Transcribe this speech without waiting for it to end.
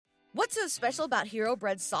What's so special about Hero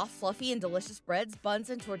Bread's soft, fluffy, and delicious breads, buns,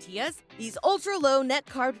 and tortillas? These ultra-low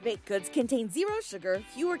net-carb baked goods contain zero sugar,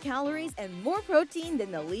 fewer calories, and more protein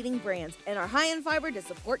than the leading brands, and are high in fiber to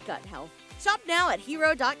support gut health. Shop now at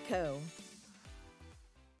hero.co.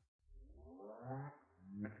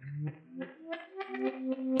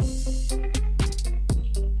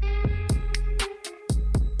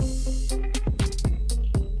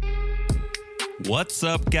 What's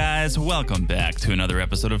up, guys? Welcome back to another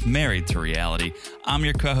episode of Married to Reality. I'm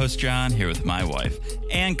your co-host, John, here with my wife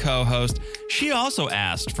and co-host. She also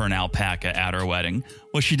asked for an alpaca at her wedding.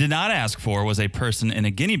 What she did not ask for was a person in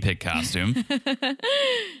a guinea pig costume.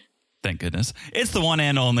 Thank goodness. It's the one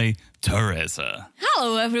and only Teresa.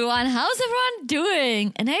 Hello, everyone. How's everyone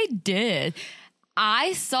doing? And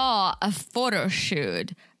I saw a photo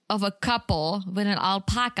shoot of a couple with an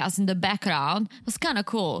alpacas in the background. It was kind of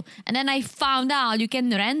cool. And then I found out you can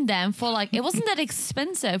rent them for it wasn't that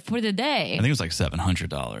expensive for the day. I think it was like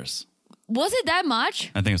 $700. Was it that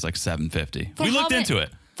much? I think it was like $750. We looked into it.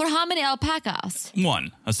 For how many alpacas?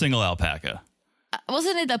 One, a single alpaca.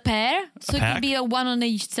 Wasn't it a pair? So it could be one on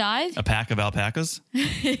each side? A pack of alpacas?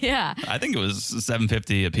 Yeah. I think it was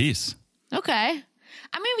 $750 a piece. Okay.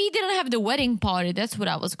 I mean, we didn't have the wedding party. That's what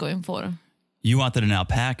I was going for. You wanted an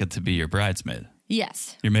alpaca to be your bridesmaid.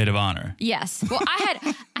 Yes. Your maid of honor. Yes. Well,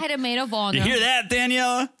 I had a maid of honor. You hear that,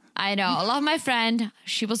 Daniela? I know. I love my friend.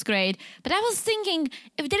 She was great. But I was thinking,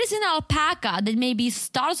 if there is an alpaca that maybe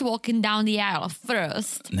starts walking down the aisle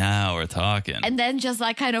first. Now we're talking. And then just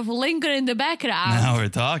kind of linger in the background. Now we're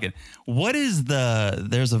talking. What is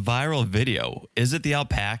there's a viral video. Is it the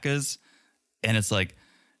alpacas? And it's like,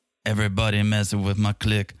 everybody messing with my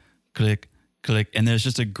click, click, click. And there's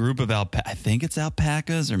just a group of I think it's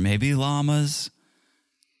alpacas or maybe llamas.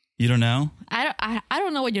 You don't know? I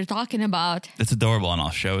don't know what you're talking about. It's adorable, and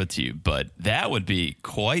I'll show it to you. But that would be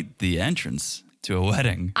quite the entrance to a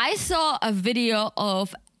wedding. I saw a video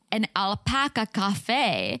of an alpaca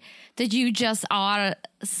cafe that you just are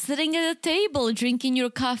sitting at a table drinking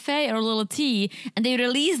your cafe or a little tea, and they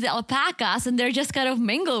release the alpacas, and they're just kind of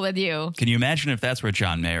mingle with you. Can you imagine if that's where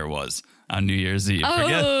John Mayer was on New Year's Eve?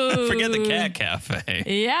 Oh. Forget the cat cafe.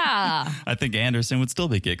 Yeah. I think Anderson would still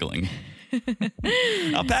be giggling.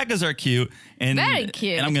 Alpacas are cute. And, very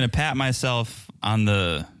cute. And I'm going to pat myself on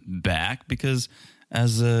the back because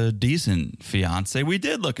as a decent fiance, we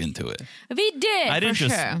did look into it. We did, I didn't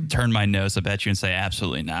just sure. turn my nose up at you and say,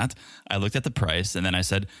 absolutely not. I looked at the price and then I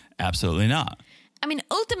said, absolutely not. I mean,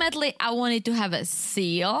 ultimately, I wanted to have a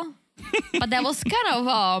seal, but that was kind of,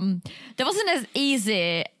 that wasn't as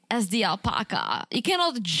easy as the alpaca. You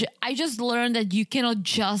cannot, I just learned that you cannot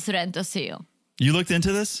just rent a seal. You looked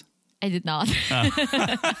into this? I did not.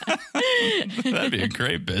 That'd be a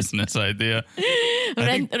great business idea.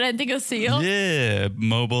 Renting a seal? Yeah,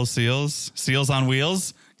 mobile seals. Seals on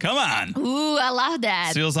wheels. Come on. Ooh, I love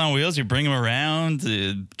that. Seals on wheels. You bring them around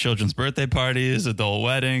to children's birthday parties, adult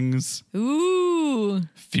weddings. Ooh.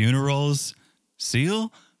 Funerals.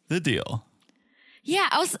 Seal the deal. Yeah,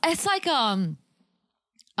 it's like,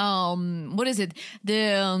 what is it?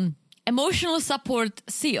 The emotional support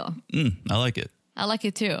seal. I like it. I like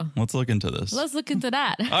it too. Let's look into this. Let's look into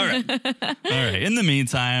that. All right. All right. In the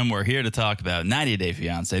meantime, we're here to talk about 90 Day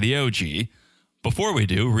Fiancé, the OG. Before we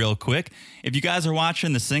do, real quick, if you guys are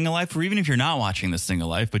watching The Single Life, or even if you're not watching The Single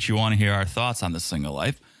Life, but you want to hear our thoughts on The Single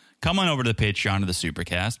Life, come on over to the Patreon of the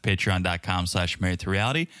Supercast,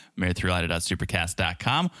 patreon.com/marriedtoreality,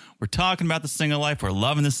 marriedtoreality.supercast.com. We're talking about The Single Life. We're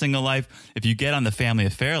loving The Single Life. If you get on the family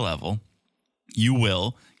affair level, you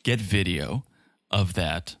will get video of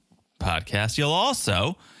that podcast. You'll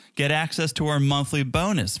also get access to our monthly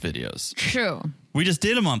bonus videos. True. We just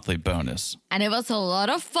did a monthly bonus. And it was a lot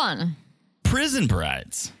of fun. Prison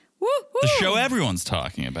Brides. Woo-hoo. The show everyone's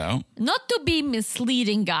talking about. Not to be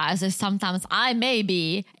misleading, guys, as sometimes I may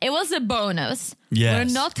be, it was a bonus. Yes.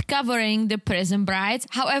 We're not covering the Prison Brides.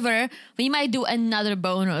 However, we might do another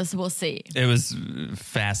bonus. We'll see. It was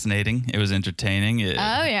fascinating. It was entertaining. It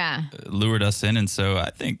lured us in. And so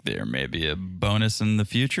I think there may be a bonus in the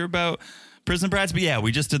future about Prison Brides. But yeah,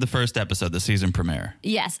 we just did the first episode, the season premiere.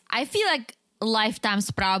 Yes. I feel like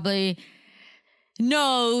Lifetime's probably...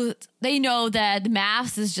 they know that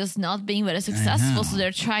MAFS is just not being very successful, so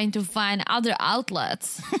they're trying to find other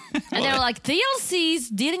outlets. And they're like, TLC's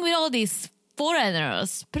dealing with all these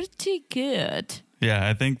foreigners. Pretty good. Yeah,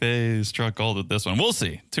 I think they struck gold with this one. We'll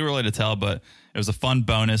see. Too early to tell, but it was a fun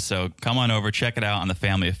bonus. So come on over, check it out on the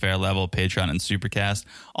Family Affair level, Patreon and Supercast.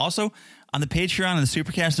 Also, on the Patreon and the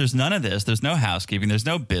Supercast, there's none of this. There's no housekeeping. There's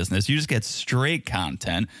no business. You just get straight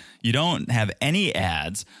content. You don't have any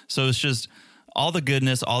ads. So it's just All the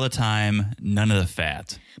goodness, all the time, none of the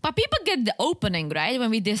fat. But people get the opening, right? When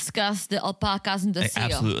we discuss the alpacas and the seal.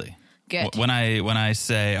 Absolutely. Good. When I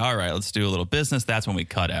say, all right, let's do a little business, that's when we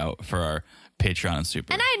cut out for our Patreon and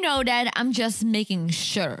Super. And I know that. I'm just making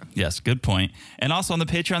sure. Yes, good point. And also on the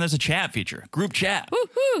Patreon, there's a chat feature, group chat.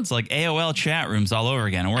 Woohoo. It's like AOL chat rooms all over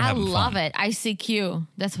again, and we're having fun. I love it. ICQ.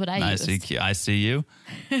 That's what I use. ICQ. I see you.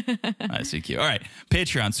 ICQ. All right.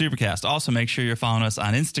 Patreon, Supercast. Also, make sure you're following us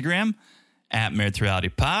on Instagram at Married to Reality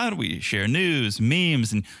Pod. We share news,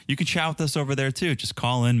 memes, and you can chat with us over there too. Just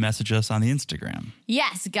call in, message us on the Instagram.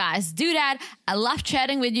 Yes, guys, do that. I love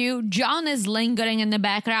chatting with you. John is lingering in the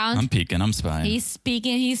background. I'm peeking. I'm spying. He's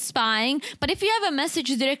speaking. He's spying. But if you have a message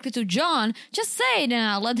directly to John, just say it and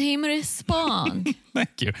I'll let him respond.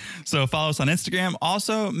 Thank you. So follow us on Instagram.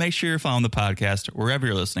 Also, make sure you're following the podcast wherever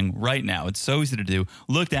you're listening right now. It's so easy to do.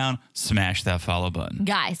 Look down, smash that follow button.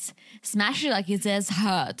 Guys, smash it like it says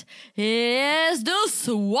hurt. Here's the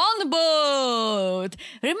Swan Boat.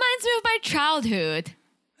 Reminds me of my childhood.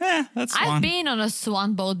 That's I've fun. been on a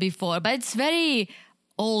swan boat before, but it's very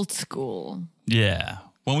old school. Yeah.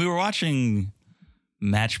 When we were watching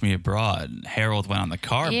Match Me Abroad, Harold went on the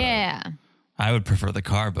car boat. Yeah. I would prefer the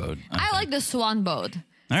car boat. I like the swan boat.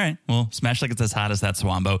 All right. Well, smash like it's as hot as that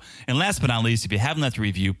swan boat. And last but not least, if you haven't left a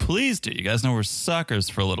review, please do. You guys know we're suckers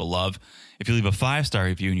for a little love. If you leave a 5-star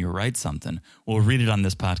review and you write something, we'll read it on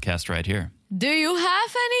this podcast right here. Do you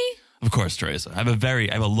have any? Of course, Teresa. I have a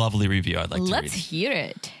lovely review I'd like to read. Let's hear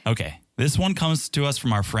it. Okay. This one comes to us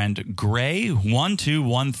from our friend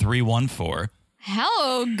Gray121314.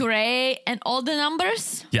 Hello, Gray, and all the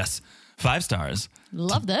numbers. Yes. 5 stars.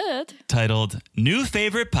 Love that. Titled New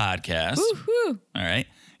Favorite Podcast. Woohoo. All right.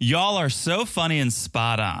 Y'all are so funny and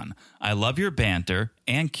spot on. I love your banter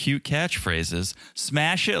and cute catchphrases.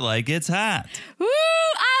 Smash it like it's hot. Woo!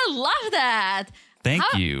 I love that. Thank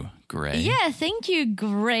you, Gray. Yeah, thank you,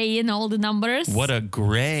 Gray, and all the numbers. What a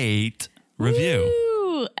great review.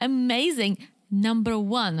 Woo, amazing. Number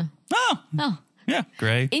 1. Oh, yeah,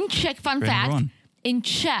 Gray. In Czech, fun Grade fact, number 1. in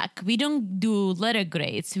Czech, we don't do letter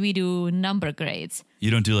grades. We do number grades. You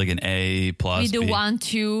don't do like an A plus We do B. 1,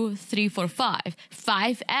 2, 3, 4, 5.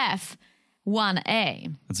 5F,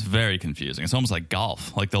 1A. It's very confusing. It's almost like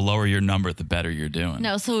golf. Like the lower your number, the better you're doing.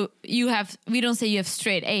 No, so we don't say you have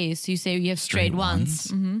straight A's. You say you have straight ones.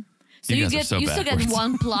 Mm-hmm. So You guys are so you still get backwards.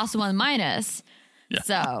 1 plus, 1 minus. Yeah.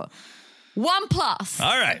 So 1 plus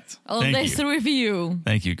All right. on Thank this you. review.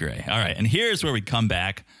 Thank you, Gray. All right. And here's where we come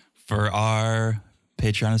back for our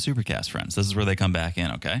Patreon and Supercast friends. This is where they come back in,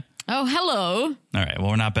 okay? Oh, hello. All right. Well,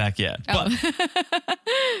 we're not back yet. But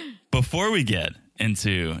before we get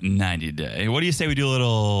into 90 Day, what do you say we do a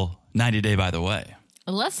little 90 Day by the way?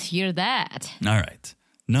 Let's hear that. All right.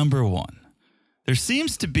 Number 1. There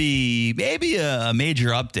seems to be maybe a major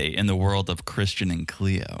update in the world of Christian and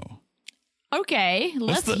Cleo. Okay,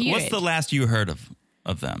 let's hear What's it. the last you heard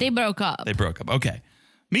of them? They broke up. They broke up. Okay.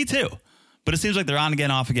 Me too. But it seems like they're on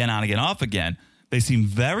again, off again, on again, off again. They seem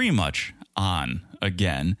very much on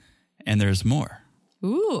again, and there's more.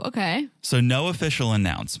 Ooh, okay. So no official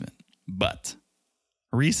announcement, but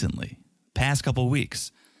recently, past couple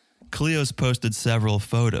weeks, Cleo's posted several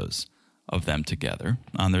photos of them together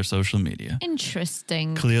on their social media.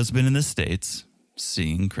 Interesting. Cleo's been in the States,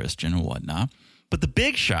 seeing Christian and whatnot. But the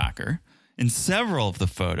big shocker, in several of the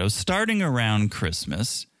photos, starting around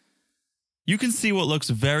Christmas, you can see what looks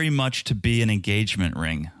very much to be an engagement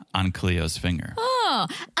ring on Cleo's finger. Oh,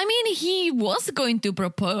 I mean, he was going to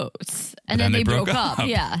propose, and then then they they broke broke up. up.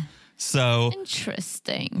 Yeah. So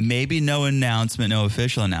Interesting. maybe no announcement, no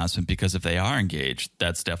official announcement, because if they are engaged,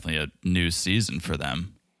 that's definitely a new season for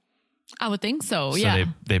them. I would think so, So yeah.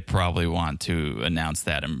 they probably want to announce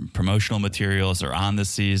that in promotional materials or on the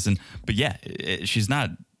season. But yeah, she's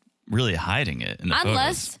not really hiding it in the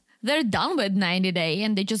Unless photos. they're done with 90 Day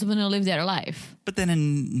and they just want to live their life. But then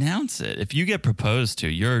announce it. If you get proposed to,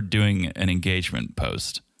 you're doing an engagement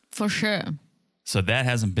post. For sure. So that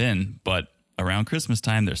hasn't been, but around Christmas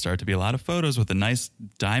time, there start to be a lot of photos with a nice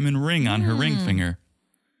diamond ring on her ring finger.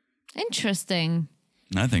 Interesting.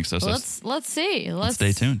 I think so. So Let's see. Let's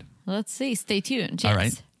stay tuned. Let's see. Stay tuned. All Yes.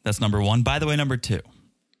 right. That's number 1. By the way, number 2.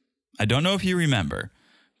 I don't know if you remember,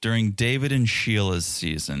 during David and Sheila's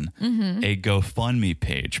season, a GoFundMe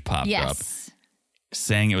page popped up Yes.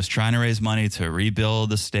 saying it was trying to raise money to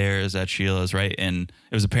rebuild the stairs at Sheila's, right? And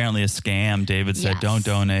it was apparently a scam. David said, Yes. don't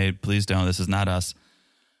donate. Please don't. This is not us.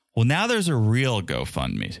 Well, now there's a real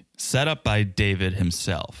GoFundMe set up by David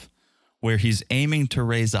himself where he's aiming to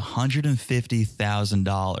raise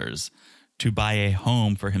 $150,000 to buy a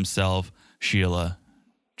home for himself, Sheila,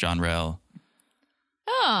 John Rell,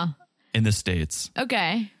 Oh, in the States.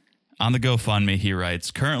 okay. On the GoFundMe, he writes,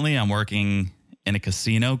 currently I'm working in a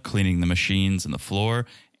casino, cleaning the machines and the floor,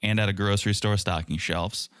 and at a grocery store stocking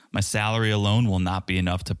shelves. My salary alone will not be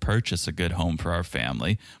enough to purchase a good home for our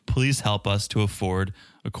family. Please help us to afford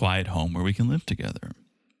a quiet home where we can live together.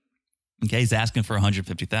 Okay, he's asking for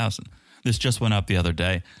 $150,000. This just went up the other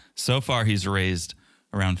day. So far, he's raised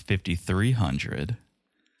around $5,300.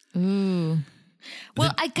 Ooh.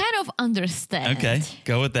 Well, I kind of understand. Okay,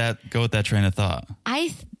 go with that train of thought.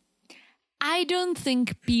 I don't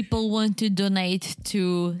think people want to donate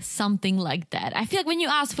to something like that. I feel like when you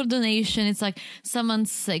ask for donation, it's like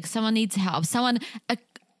someone's sick, someone needs help, something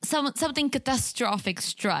catastrophic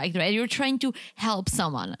strike, right? You're trying to help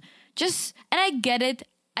someone. And I get it.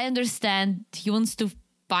 I understand he wants to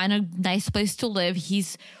find a nice place to live.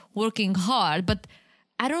 He's working hard, but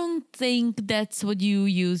I don't think that's what you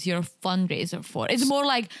use your fundraiser for. It's more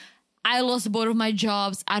like, I lost both of my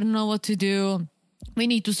jobs. I don't know what to do. We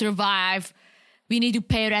need to survive. We need to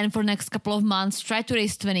pay rent for next couple of months. Try to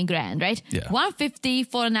raise 20 grand, right? Yeah. 150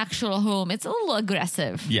 for an actual home. It's a little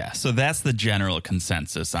aggressive. Yeah, so that's the general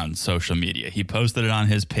consensus on social media. He posted it on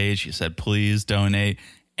his page. He said, please donate.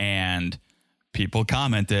 And people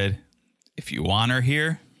commented, if you want her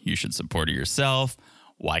here, you should support her yourself.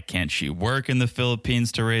 Why can't she work in the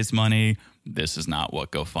Philippines to raise money? This is not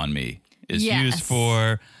what GoFundMe is used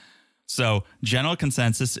for. So general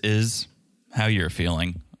consensus is how you're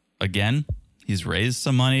feeling. Again, he's raised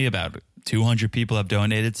some money. About 200 people have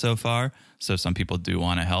donated so far. So some people do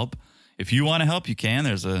want to help. If you want to help, you can.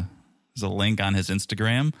 There's a link on his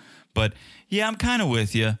Instagram. But yeah, I'm kind of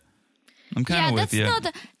with you.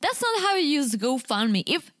 That's not how you use GoFundMe.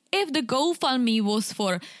 If the GoFundMe was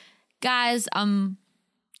for, guys, I'm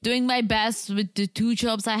doing my best with the 2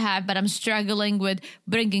 jobs I have, but I'm struggling with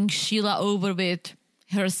bringing Sheila over with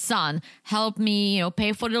her son. Help me,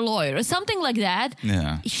 pay for the lawyer or something like that.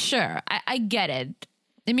 Yeah. Sure, I get it.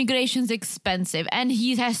 Immigration's expensive and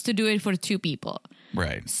he has to do it for 2 people.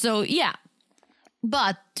 Right. So, yeah.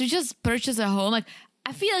 But to just purchase a home, like,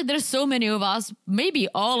 I feel like there's so many of us, maybe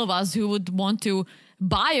all of us, who would want to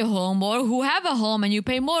buy a home or who have a home and you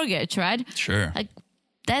pay mortgage, right? Sure. Like,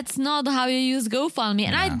 that's not how you use GoFundMe.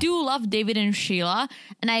 And I do love David and Sheila,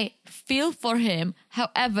 and I feel for him.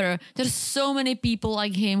 However, there's so many people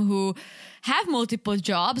like him who have multiple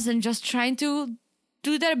jobs and just trying to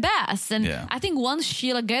do their best. And I think once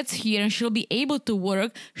Sheila gets here and she'll be able to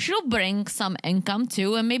work, she'll bring some income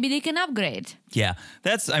too, and maybe they can upgrade. Yeah,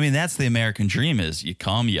 that's the American dream is you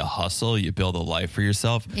come, you hustle, you build a life for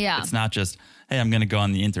yourself. Yeah. It's not just, hey, I'm going to go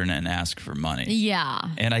on the internet and ask for money. Yeah.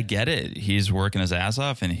 And I get it. He's working his ass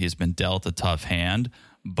off and he's been dealt a tough hand,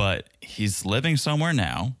 but he's living somewhere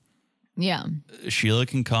now. Yeah. Sheila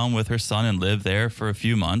can come with her son and live there for a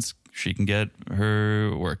few months. She can get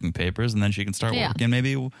her working papers and then she can start working.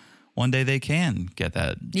 Maybe one day they can get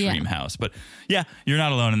that dream house. But yeah, you're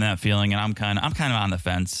not alone in that feeling. And I'm kind of on the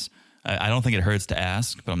fence. I don't think it hurts to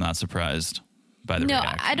ask, but I'm not surprised by the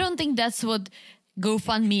reaction. No, I don't think that's what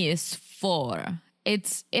GoFundMe is for.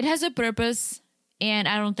 It has a purpose, and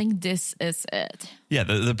I don't think this is it. Yeah,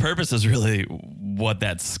 the purpose is really what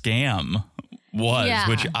that scam was,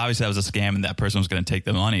 which obviously that was a scam and that person was going to take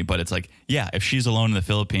the money. But it's like, yeah, if she's alone in the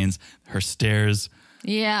Philippines, her stairs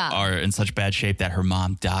are in such bad shape that her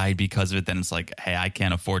mom died because of it, then it's like, hey, I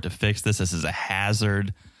can't afford to fix this. This is a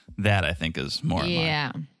hazard. That I think is more in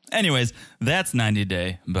line. Anyways, that's 90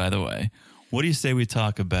 Day, by the way. What do you say we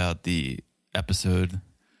talk about the episode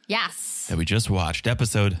that we just watched,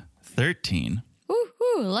 episode 13?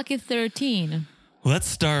 Woohoo, lucky 13. Let's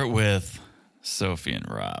start with Sophie and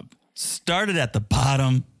Rob. Started at the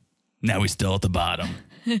bottom, now we still at the bottom.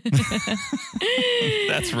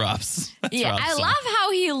 That's Rob's. I love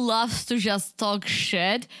how he loves to just talk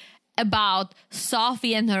shit about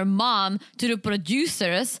Sophie and her mom to the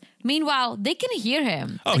producers. Meanwhile, they can hear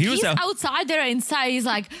him. Oh, like, he's outside there, inside. He's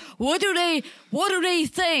like, what do they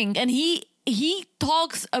think? And he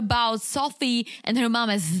talks about Sophie and her mom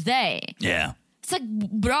as they. Yeah. It's like,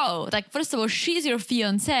 bro, like, first of all, she's your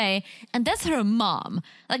fiancé, and that's her mom.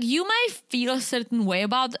 Like, you might feel a certain way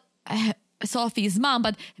about Sophie's mom,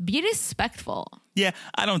 but be respectful. Yeah,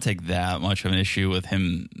 I don't take that much of an issue with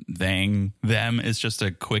him them. It's just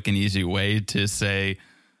a quick and easy way to say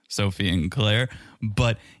Sophie and Claire.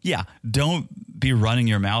 But yeah, don't be running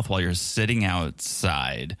your mouth while you're sitting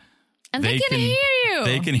outside. And they can hear you.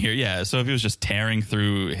 They can hear, yeah. Sophie was just tearing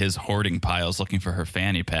through his hoarding piles looking for her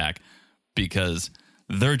fanny pack because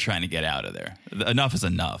they're trying to get out of there. Enough is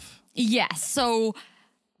enough. Yes, so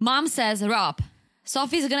mom says, Rob,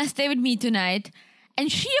 Sophie's gonna stay with me tonight. And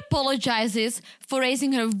she apologizes for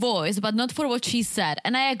raising her voice, but not for what she said.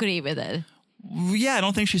 And I agree with it. Yeah, I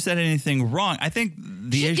don't think she said anything wrong. I think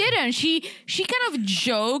She didn't. She kind of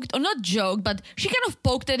joked, or not joked, but she kind of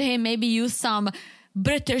poked at him, maybe used some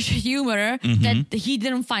British humor that he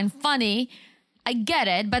didn't find funny. I get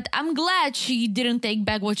it, but I'm glad she didn't take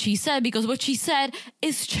back what she said, because what she said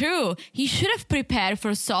is true. He should have prepared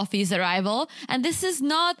for Sophie's arrival, and this is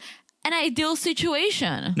not an ideal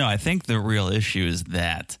situation. No, I think the real issue is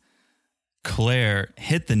that Claire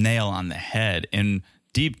hit the nail on the head, and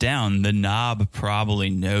deep down, the knob probably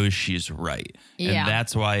knows she's right. Yeah. And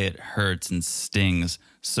that's why it hurts and stings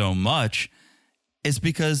so much. It's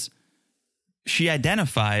because she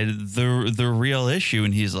identified the real issue,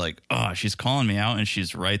 and he's like, oh, she's calling me out, and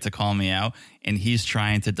she's right to call me out. And he's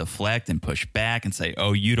trying to deflect and push back and say,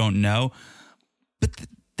 oh, you don't know. But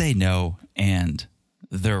they know, and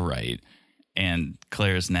they're right. And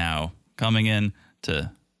Claire's now coming in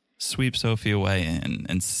to sweep Sophie away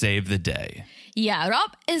and save the day. Yeah,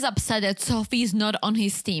 Rob is upset that Sophie's not on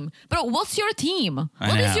his team. Bro, what's your team?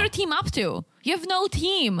 What is your team up to? You have no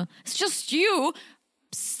team. It's just you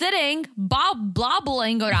sitting,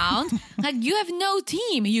 blobbling around. Like, you have no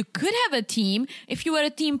team. You could have a team if you were a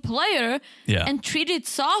team player and treated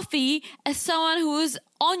Sophie as someone who's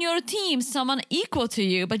on your team, someone equal to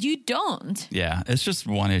you, but you don't. Yeah, it's just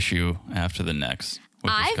one issue after the next.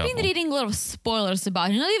 I've been reading a lot of spoilers about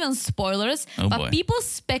it. Not even spoilers, but people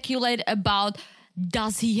speculate about,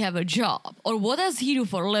 does he have a job? Or what does he do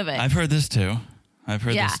for a living? I've heard this too. I've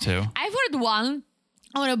heard one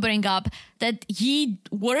I want to bring up, that he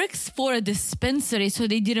works for a dispensary, so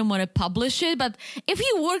they didn't want to publish it. But if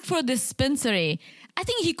he worked for a dispensary, I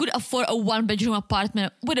think he could afford a 1-bedroom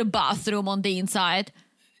apartment with a bathroom on the inside.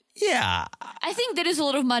 Yeah. I think there is a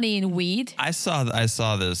lot of money in weed. I saw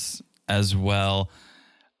this as well.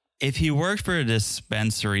 If he worked for a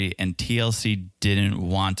dispensary and TLC didn't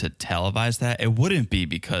want to televise that, it wouldn't be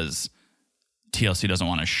because TLC doesn't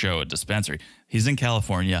want to show a dispensary. He's in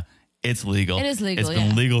California. It's legal. It is legal. It's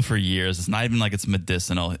been legal for years. It's not even like it's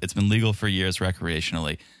medicinal. It's been legal for years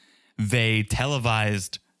recreationally. They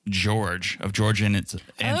televised George and Fisa.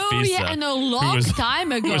 Oh, yeah, and a long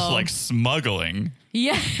time ago. Who was like smuggling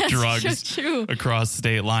drugs across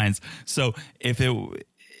state lines. So if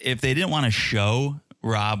they didn't want to show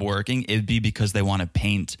Rob working, it'd be because they want to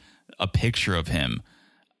paint a picture of him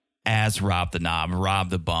as Rob the Knob,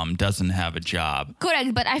 Rob the Bum, doesn't have a job.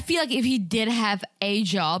 Correct, but I feel like if he did have a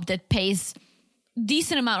job that pays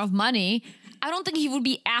decent amount of money, I don't think he would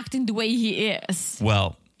be acting the way he is.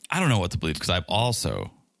 Well, I don't know what to believe, because I've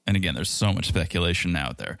also, and again, there's so much speculation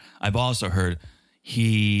out there, I've also heard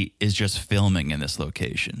he is just filming in this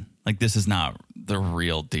location. Like, this is not the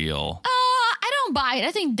real deal. I don't buy it.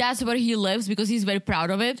 I think that's where he lives because he's very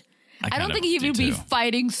proud of it. I don't think he will be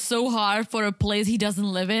fighting so hard for a place he doesn't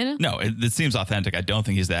live in. No, it seems authentic. I don't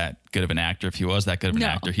think he's that good of an actor. If he was that good of an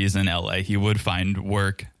actor, he's in LA. He would find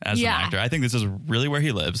work as an actor. I think this is really where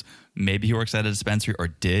he lives. Maybe he works at a dispensary, or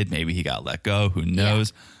did. Maybe he got let go. Who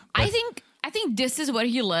knows? Yeah. I think this is where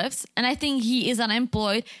he lives, and I think he is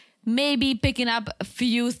unemployed. Maybe picking up a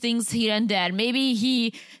few things here and there. Maybe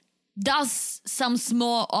he does some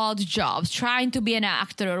small odd jobs, trying to be an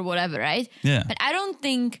actor or whatever, right? Yeah. But I don't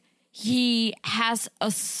think he has a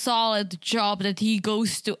solid job that he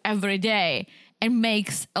goes to every day and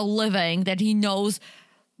makes a living that he knows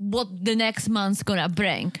what the next month's gonna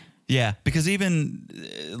bring. Yeah, because even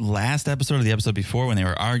last episode or the episode before, when they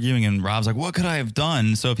were arguing and Rob's like, what could I have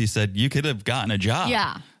done? Sophie said, you could have gotten a job.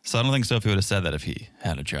 Yeah. So I don't think Sophie would have said that if he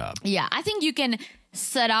had a job. Yeah, I think you can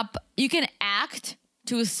act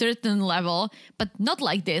to a certain level, but not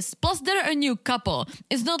like this. Plus, they're a new couple.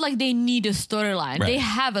 It's not like they need a storyline. Right. They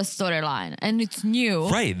have a storyline, and it's new.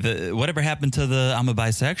 Right. Whatever happened to the I'm a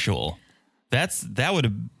bisexual? That would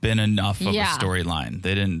have been enough of a storyline.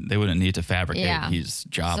 They wouldn't need to fabricate he's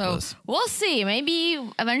jobless. So we'll see. Maybe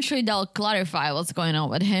eventually they'll clarify what's going on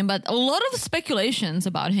with him, but a lot of speculations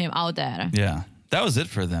about him out there. Yeah. That was it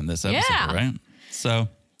for them this episode, right? So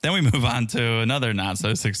then we move on to another not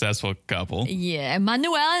so successful couple. Yeah,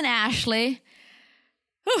 Manuel and Ashley.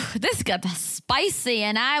 Whew, this got spicy,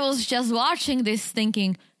 and I was just watching this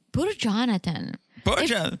thinking, poor Jonathan.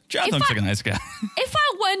 Jonathan looks like a nice guy. If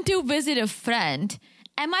I went to visit a friend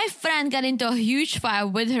and my friend got into a huge fight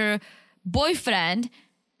with her boyfriend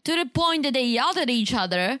to the point that they yelled at each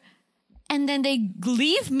other, and then they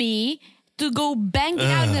leave me to go banging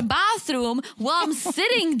out in the bathroom while I'm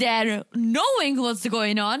sitting there knowing what's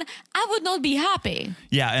going on, I would not be happy.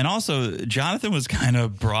 Yeah, and also Jonathan was kind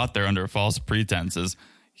of brought there under false pretenses.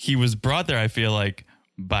 He was brought there, I feel like,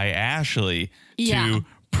 by Ashley to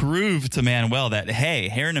prove to Manuel that, hey,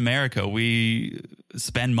 here in America, we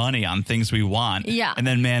spend money on things we want. Yeah. And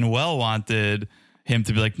then Manuel wanted him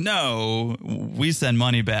to be like, no, we send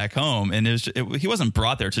money back home. And he wasn't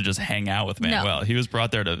brought there to just hang out with Manuel. No. He was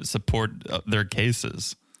brought there to support their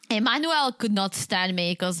cases. Emmanuel could not stand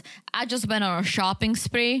me because I just went on a shopping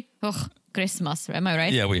spree. Ugh, Christmas, am I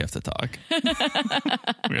right? Yeah, we have to talk.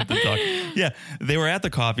 Yeah, they were at the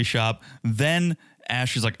coffee shop. Then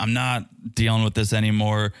Ashley's like, I'm not dealing with this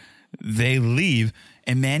anymore. They leave.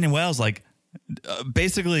 And Manuel's like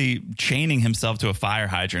basically chaining himself to a fire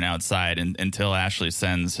hydrant outside until Ashley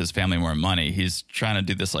sends his family more money. He's trying to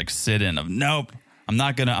do this like sit-in of, nope, I'm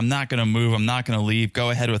not gonna move. I'm not gonna leave.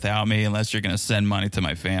 Go ahead without me unless you're gonna send money to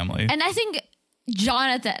my family. And I think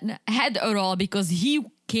Jonathan had a role because he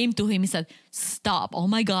came to him. He said, "Stop! Oh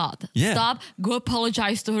my God! Yeah. Stop! Go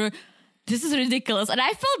apologize to her. This is ridiculous." And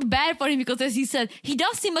I felt bad for him because, as he said, he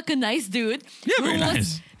does seem like a nice dude. Yeah, very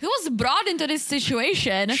nice. Who was brought into this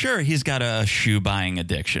situation? Sure, he's got a shoe buying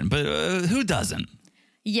addiction, but who doesn't?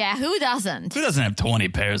 Yeah, who doesn't? Who doesn't have 20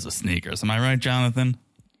 pairs of sneakers? Am I right, Jonathan?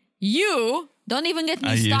 You don't even get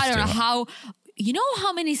me started on how. You know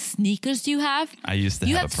how many sneakers you have? I used to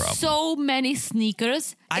you have a problem. So many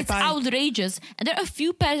sneakers. It's outrageous. And there are a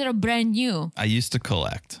few pairs that are brand new. I used to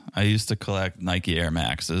collect Nike Air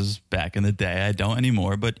Maxes back in the day. I don't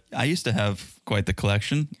anymore, but I used to have quite the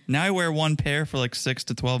collection. Now I wear one pair for like 6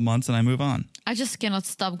 to 12 months and I move on. I just cannot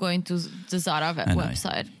stop going to the Zara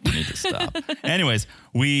website. You need to stop. Anyways,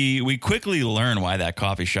 we quickly learn why that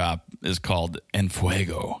coffee shop is called En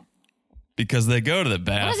Fuego. Because they go to the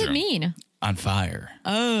bathroom. What does it mean? On fire.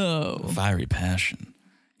 Oh. Fiery passion.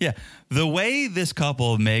 Yeah. The way this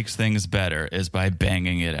couple makes things better is by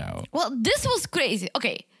banging it out. Well, this was crazy.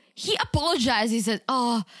 Okay. He apologized. He said,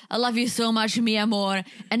 "Oh, I love you so much, mi amor."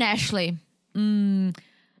 And Ashley,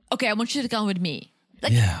 okay, I want you to come with me.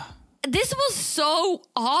 Like, yeah. This was so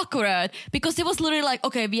awkward because it was literally like,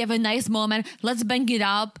 okay, we have a nice moment. Let's bang it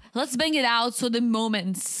up. Let's bang it out so the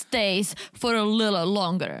moment stays for a little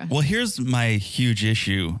longer. Well, here's my huge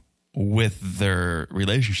issue with their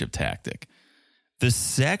relationship tactic. The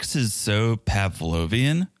sex is so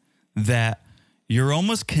Pavlovian that you're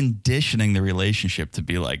almost conditioning the relationship to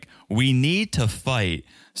be like, we need to fight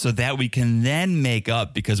so that we can then make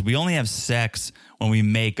up, because we only have sex when we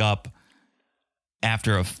make up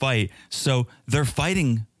after a fight. So they're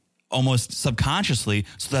fighting almost subconsciously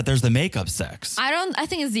so that there's the makeup sex. I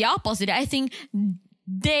think it's the opposite. I think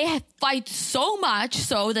they fight so much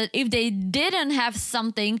so that if they didn't have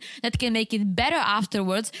something that can make it better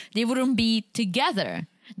afterwards, they wouldn't be together.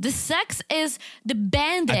 The sex is the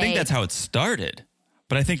Band-Aid. I think that's how it started.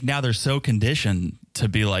 But I think now they're so conditioned to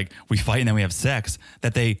be like, we fight and then we have sex,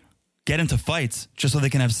 that they get into fights just so they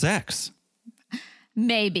can have sex.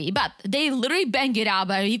 Maybe, but they literally bang it out.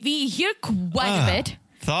 But we hear quite a bit.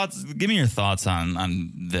 Thoughts? Give me your thoughts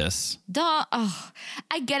on this.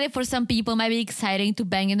 I get it. For some people, it might be exciting to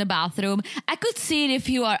bang in the bathroom. I could see it if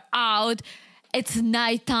you are out. It's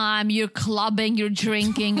nighttime. You're clubbing. You're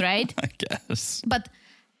drinking, right? I guess. But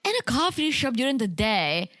in a coffee shop during the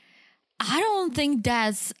day, I don't think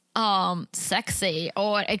that's sexy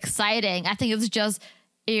or exciting. I think it's just,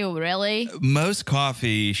 ew, really? Most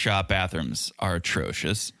coffee shop bathrooms are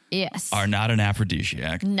atrocious. Yes. Are not an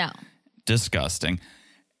aphrodisiac. No. Disgusting.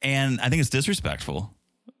 And I think it's disrespectful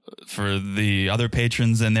for the other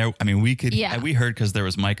patrons in there. I mean, we heard because there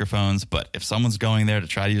was microphones, but if someone's going there to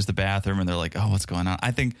try to use the bathroom and they're like, oh, what's going on? I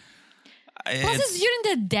think plus it's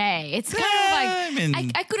during the day. It's kind of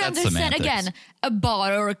like, I could understand, semantics. again, a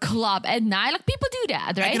bar or a club at night. Like, people do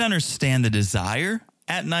that, right? I can understand the desire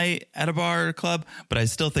at night at a bar or a club, but I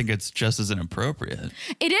still think it's just as inappropriate.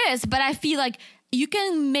 It is, but I feel like you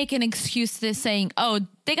can make an excuse to saying, oh,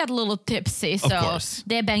 they got a little tipsy, so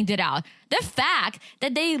they banged it out. The fact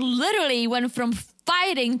that they literally went from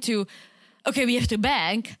fighting to, okay, we have to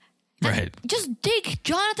bang. Right. Just take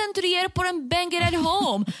Jonathan to the airport and bang it at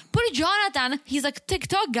home. Put Jonathan, he's like,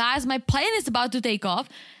 TikTok, guys, my plane is about to take off.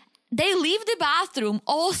 They leave the bathroom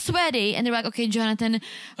all sweaty and they're like, okay, Jonathan,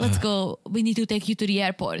 let's go. We need to take you to the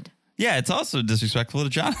airport. Yeah, it's also disrespectful to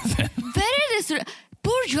Jonathan. Very disrespectful.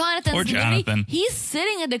 Poor Jonathan. Poor Jonathan. He's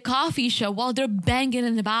sitting at the coffee shop while they're banging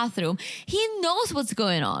in the bathroom. He knows what's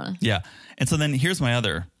going on. Yeah. And so then here's my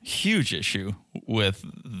other huge issue with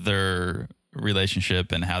their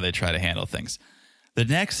relationship and how they try to handle things. The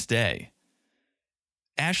next day,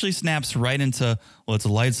 Ashley snaps right into, let's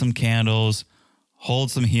light some candles, hold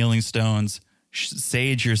some healing stones,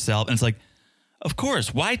 sage yourself. And it's like, of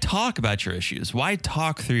course, why talk about your issues? Why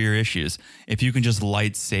talk through your issues if you can just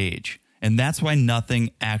light sage? And that's why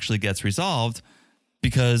nothing actually gets resolved,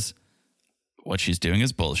 because what she's doing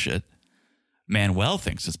is bullshit. Manuel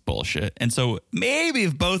thinks it's bullshit. And so maybe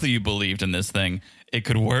if both of you believed in this thing, it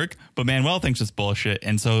could work. But Manuel thinks it's bullshit.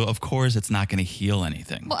 And so, of course, it's not going to heal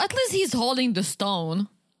anything. Well, at least he's holding the stone.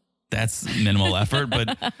 That's minimal effort.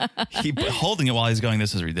 But holding it while he's going,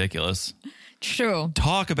 this is ridiculous. True.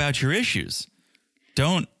 Talk about your issues.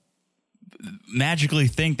 Don't magically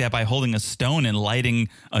think that by holding a stone and lighting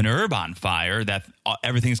an herb on fire that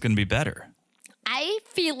everything's going to be better. I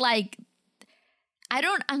feel like I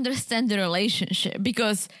don't understand the relationship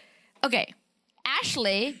because, okay,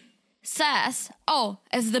 Ashley says, oh,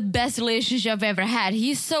 it's the best relationship I've ever had.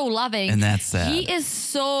 He's so loving. And that's sad. He is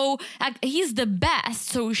so, he's the best.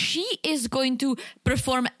 So she is going to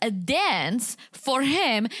perform a dance for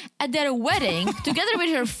him at their wedding together with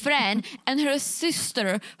her friend and her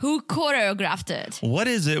sister who choreographed it. What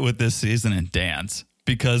is it with this season in dance?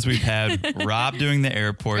 Because we've had Rob doing the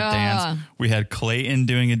airport dance. We had Clayton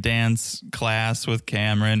doing a dance class with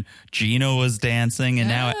Cameron. Gino was dancing. And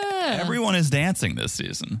now everyone is dancing this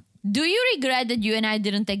season. Do you regret that you and I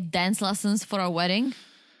didn't take dance lessons for our wedding?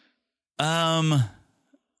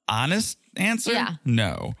 Honest answer? Yeah.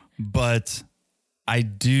 No. But I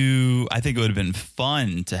think it would have been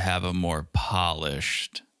fun to have a more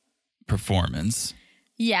polished performance.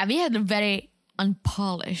 Yeah, we had a very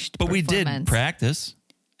unpolished But we did performance. practice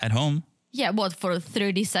at home. Yeah, what, for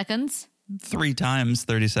 30 seconds? 3 times,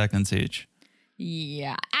 30 seconds each.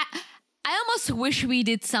 Yeah. I almost wish we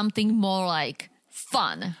did something more like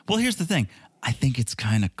fun. Well, here's the thing. I think it's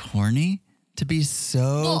kind of corny to be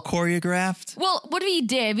so choreographed. Well, what we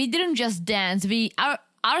didn't just dance.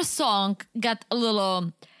 Our song got a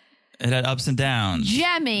little It had ups and downs.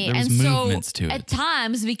 jammy. There was and movements so to it. at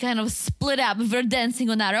times we kind of split up. We were dancing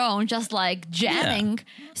on our own, just like jamming.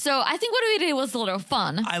 Yeah. So I think what we did was a little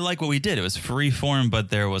fun. I like what we did. It was free form, but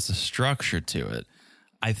there was a structure to it.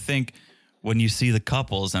 I think when you see the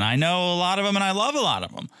couples, and I know a lot of them and I love a lot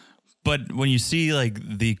of them, but when you see like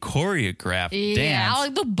the choreographed Yeah, dance, I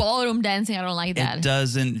like the ballroom dancing. I don't like that. it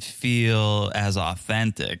doesn't feel as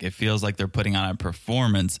authentic. It feels like they're putting on a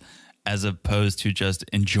performance as opposed to just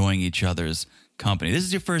enjoying each other's company. This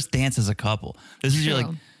is your first dance as a couple. This is your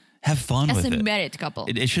True. have fun As with a it. married couple.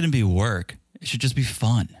 It shouldn't be work. It should just be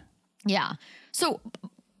fun. Yeah. So,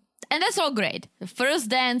 and that's all great. The first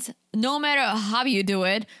dance, no matter how you do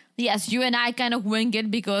it, yes, you and I kind of wing it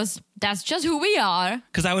because that's just who we are.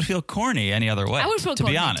 Because I would feel corny any other way. I would feel to be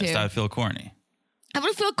corny, honest, too. I would feel corny. I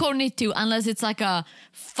would feel corny too, unless it's like a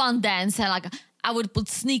fun dance and like I would put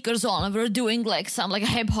sneakers on and we're doing like some like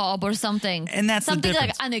hip hop or something. And that's the something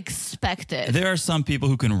like difference. unexpected. There are some people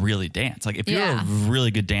who can really dance. Like if you're Yeah. a really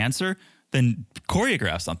good dancer, then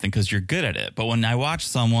choreograph something because you're good at it. But when I watch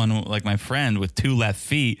someone like my friend with 2 left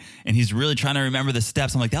feet and he's really trying to remember the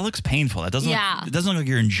steps, I'm like, that looks painful. It doesn't look like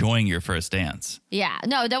you're enjoying your first dance. Yeah,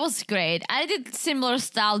 no, that was great. I did similar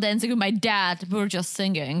style dancing with my dad. We were just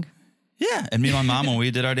singing. Yeah, and me and my mom when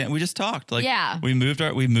we did our dance, we just talked. Like Yeah. we moved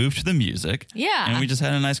to the music. Yeah. And we just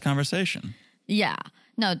had a nice conversation. Yeah,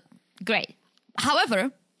 no, great.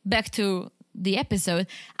 However, back to the episode,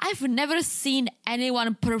 I've never seen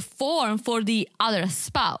anyone perform for the other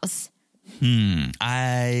spouse.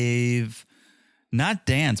 I've not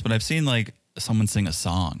danced, but I've seen like someone sing a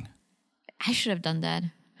song I should have done that.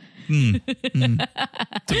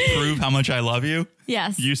 to prove how much I love you.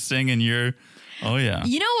 Yes. You sing and you're, oh yeah.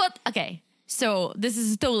 You know what? Okay, so this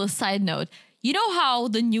is a total side note. You know how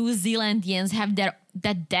the New Zealandians have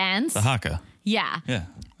that dance? The haka. Yeah. Yeah.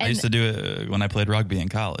 I And- used to do it when I played rugby in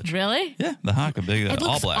college. Really? Yeah, the haka, big It All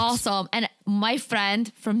looks Blacks. awesome. And my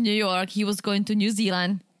friend from New York, he was going to New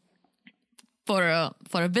Zealand for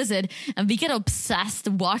a visit, and we get obsessed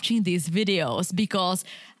watching these videos because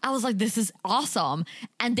I was like, this is awesome.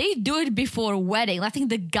 And they do it before wedding. I think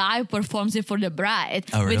the guy performs it for the bride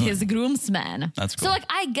Oh, with really? his groomsman. That's So cool. like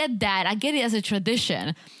I get that. I get it as a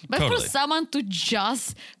tradition. But for Totally. someone to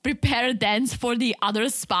just prepare a dance for the other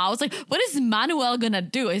spouse, like what is Manuel gonna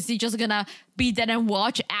do? Is he just gonna be there and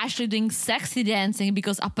watch Ashley doing sexy dancing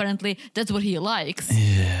because apparently that's what he likes?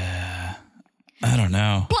 I don't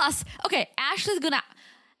know. Plus, okay, Ashley's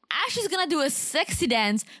gonna do a sexy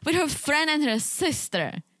dance with her friend and her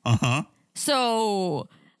sister. So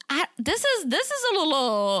this is a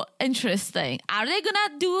little interesting. Are they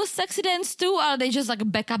gonna do a sexy dance too, or are they just like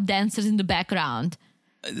backup dancers in the background?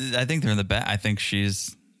 I think they're in the back. I think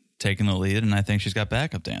she's taking the lead, and I think she's got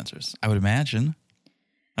backup dancers. I would imagine.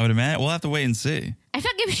 We'll have to wait and see. I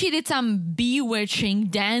feel like if she did some bewitching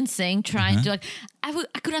dancing, trying to like, I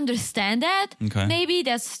could understand that. Okay. Maybe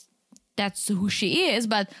that's who she is,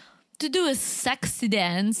 but to do a sexy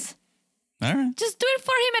dance. All right. Just do it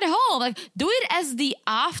for him at home. Like, do it as the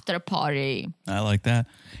after party. I like that.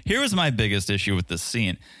 Here was my biggest issue with this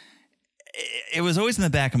scene. It was always in the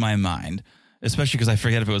back of my mind, especially because I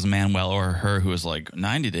forget if it was Manuel or her who was like,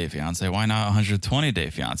 90-day fiance, why not 120-day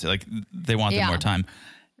fiance? Like, they wanted more time.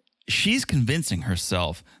 She's convincing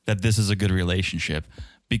herself that this is a good relationship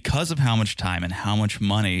because of how much time and how much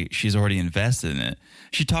money she's already invested in it.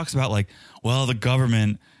 She talks about like, well, the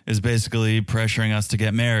government is basically pressuring us to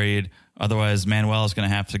get married. Otherwise, Manuel is going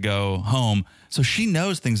to have to go home. So she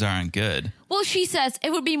knows things aren't good. Well, she says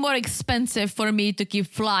it would be more expensive for me to keep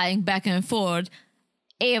flying back and forth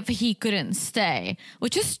if he couldn't stay,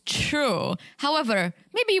 which is true. However,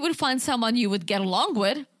 maybe you would find someone you would get along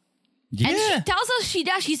with. Yeah. And she tells us she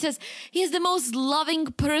does. She says, he's the most loving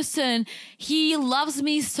person. He loves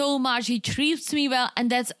me so much. He treats me well. And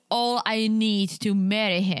that's all I need to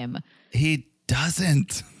marry him. He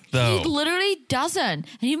doesn't, though. He literally doesn't. And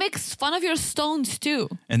he makes fun of your stones, too.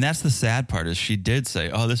 And that's the sad part is she did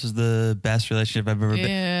say, oh, this is the best relationship I've ever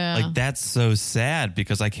been. Like, that's so sad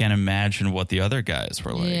because I can't imagine what the other guys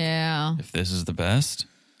were like. Yeah. If this is the best,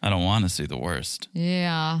 I don't want to see the worst.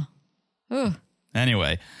 Yeah. Ugh.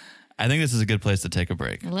 Anyway, I think this is a good place to take a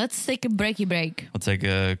break. Let's take a breaky break. We'll take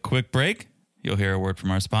a quick break. You'll hear a word from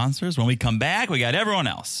our sponsors. When we come back, we got everyone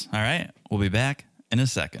else. All right? We'll be back in a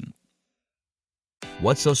second.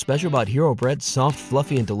 What's so special about Hero Bread's soft,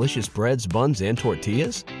 fluffy, and delicious breads, buns, and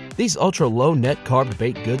tortillas? These ultra-low net-carb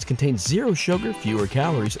baked goods contain zero sugar, fewer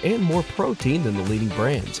calories, and more protein than the leading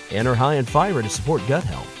brands, and are high in fiber to support gut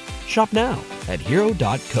health. Shop now at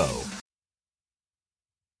hero.co.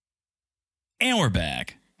 And we're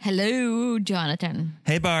back. Hello, Jonathan.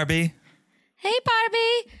 Hey, Barbie. Hey,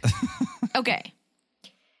 Barbie. Okay.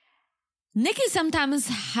 Nikki sometimes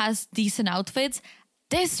has decent outfits.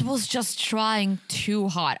 This was just trying too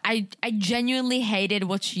hard. I genuinely hated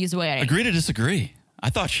what she's wearing. Agree to disagree. I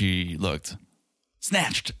thought she looked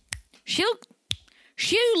snatched. She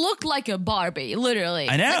looked like a Barbie, literally.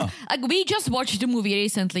 I know. Like we just watched the movie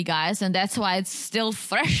recently, guys, and that's why it's still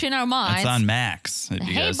fresh in our minds. It's on Max.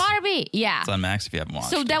 Hey, Barbie. Yeah. It's on Max if you haven't watched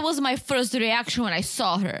So it. that was my first reaction when I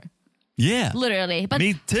saw her. Yeah. Literally. But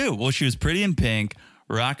me too. Well, she was pretty in pink,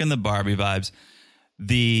 rocking the Barbie vibes.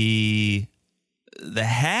 The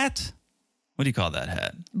hat, what do you call that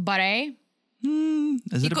hat? beret.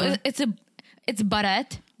 Is it a beret? It's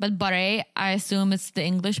beret, but beret, I assume it's the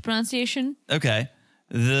English pronunciation. Okay.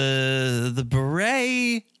 The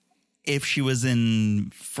beret, if she was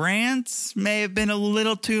in France, may have been a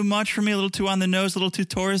little too much for me, a little too on the nose, a little too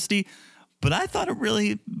touristy. But I thought it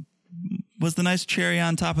really was the nice cherry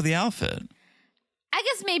on top of the outfit. I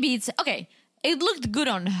guess maybe it's okay. It looked good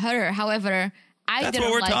on her. However, That's didn't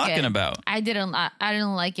what we're like talking it. about. I didn't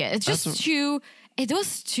like it. It's just it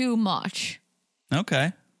was too much.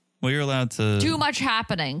 Okay. Well, you're allowed to. Too much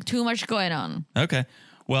happening. Too much going on. Okay.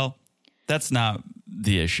 Well, that's not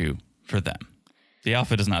the issue for them. The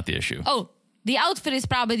outfit is not the issue. Oh, the outfit is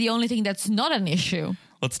probably the only thing that's not an issue.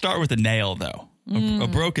 Let's start with the nail, though. A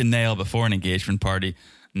broken nail before an engagement party,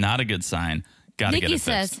 not a good sign. Gotta get Nikki it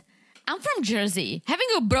fixed. says, I'm from Jersey. Having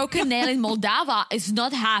a broken nail in Moldova is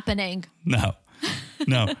not happening. No.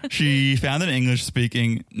 She found an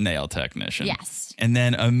English-speaking nail technician. Yes. And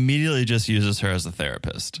then immediately just uses her as a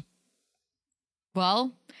therapist.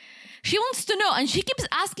 Well, she wants to know, and she keeps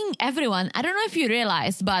asking everyone. I don't know if you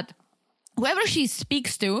realize, but whoever she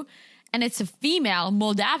speaks to, and it's a female,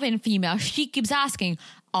 Moldavian female, she keeps asking,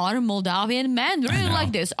 are Moldavian men really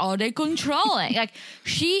like this? Are they controlling?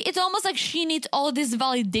 It's almost like she needs all this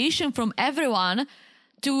validation from everyone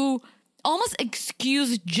to almost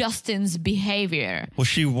excuse Justin's behavior. Well,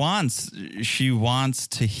 she wants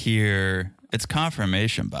to hear, it's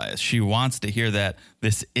confirmation bias. She wants to hear that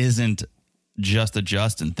this isn't just a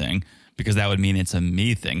Justin thing, because that would mean it's a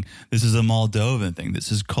me thing. This is a Moldovan thing.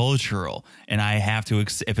 This is cultural. And I have to,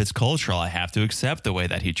 if it's cultural, I have to accept the way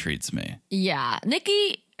that he treats me. Yeah.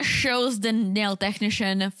 Nikki shows the nail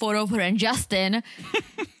technician photo of her and Justin.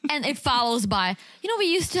 And it follows by, we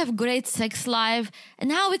used to have great sex life. And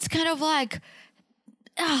now it's kind of like,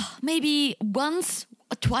 maybe once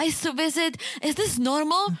or twice a visit. Is this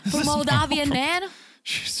normal for Moldavian men?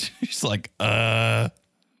 She's like,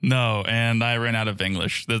 no, and I ran out of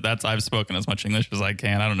English. I've spoken as much English as I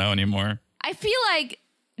can. I don't know anymore. I feel like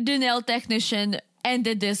the nail technician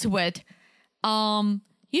ended this with,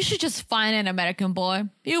 you should just find an American boy.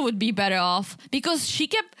 You would be better off. Because she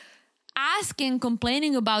kept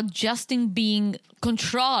complaining about Justin being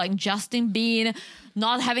controlling, Justin being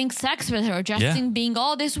not having sex with her, Justin being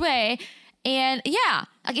all this way. And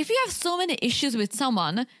if you have so many issues with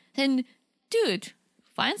someone, then dude,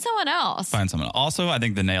 Find someone else. Find someone. Also, I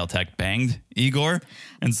think the nail tech banged Igor.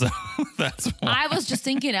 And so that's why. I was just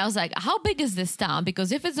thinking, I was like, how big is this town?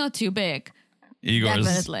 Because if it's not too big, Igor's,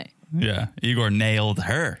 definitely. Yeah. Igor nailed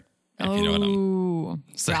her. If you know what I'm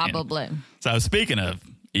saying. Probably. So speaking of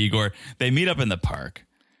Igor, they meet up in the park.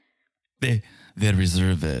 They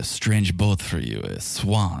reserve a strange boat for you, a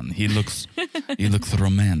swan. He looks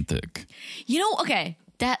romantic. You know, okay,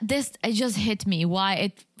 it just hit me why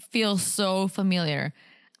it feels so familiar.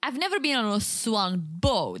 I've never been on a swan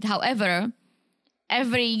boat. However,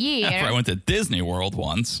 every year... After I went to Disney World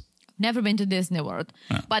once. Never been to Disney World.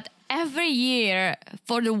 Huh. But every year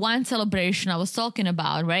for the wine celebration I was talking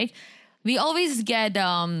about, right? We always get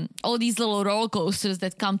all these little roller coasters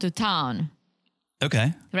that come to town.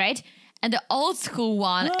 Okay. Right? And the old school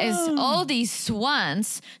one is all these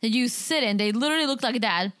swans that you sit in. They literally look like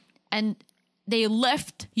that. And they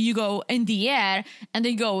lift, you go in the air, and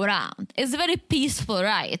they go around. It's a very peaceful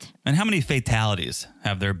ride. And how many fatalities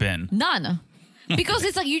have there been? None. Because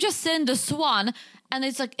it's like you just sit in the swan, and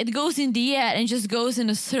it's like it goes in the air and just goes in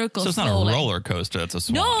a circle. So it's slowly. not a roller coaster, it's a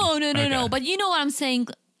swan. No. Okay. But you know what I'm saying?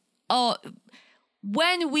 Oh,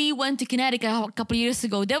 when we went to Connecticut a couple of years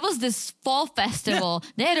ago, there was this fall festival.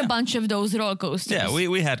 They had a bunch of those roller coasters. Yeah,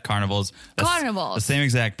 we had carnivals. Carnivals. The same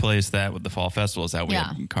exact place that with the fall festival is that we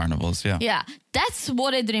had carnivals, yeah. Yeah, that's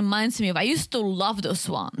what it reminds me of. I used to love those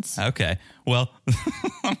ones. Okay. Well,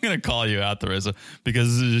 I'm going to call you out, Teresa,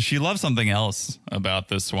 because she loved something else about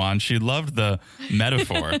this swan. She loved the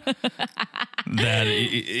metaphor that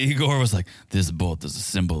Igor was like, this boat is a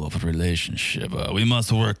symbol of a relationship. We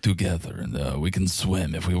must work together, and we can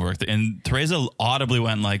swim if we work. And Teresa audibly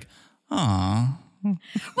went like, aw. Well,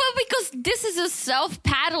 because this is a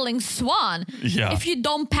self-paddling swan. Yeah. If you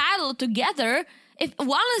don't paddle together... If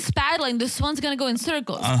one is paddling, the swan's going to go in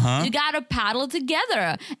circles. You got to paddle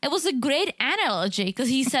together. It was a great analogy because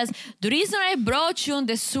he says, the reason I brought you on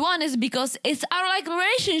the swan is because it's our like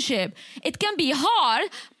relationship. It can be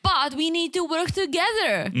hard, but we need to work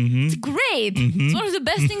together. It's great. It's one of the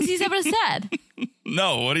best things he's ever said.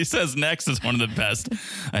 No, what he says next is one of the best.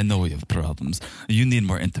 I know we have problems. You need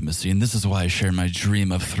more intimacy, and this is why I share my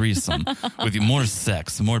dream of threesome with you. More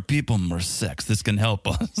sex, more people, more sex. This can help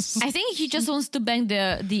us. I think he just wants to bang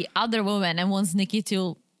the other woman and wants Nikki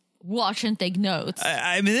to watch and take notes.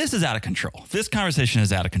 I mean, this is out of control. This conversation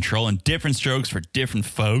is out of control, and different strokes for different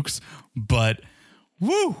folks, but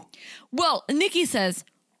woo. Well, Nikki says,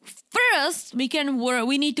 first, we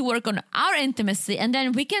need to work on our intimacy, and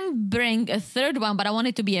then we can bring a third one, but I want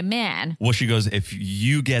it to be a man. Well, she goes, if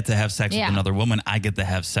you get to have sex with another woman, I get to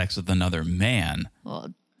have sex with another man.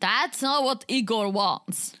 Well, that's not what Igor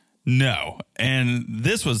wants. No. And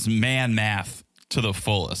this was man math to the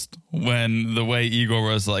fullest when the way Igor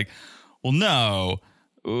was like, well, no,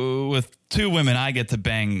 with two women, I get to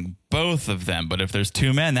bang both of them. But if there's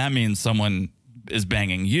two men, that means someone is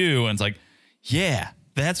banging you. And it's like, yeah.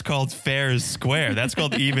 That's called fair is square. That's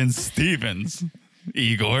called even Stevens,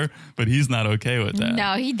 Igor. But he's not okay with that.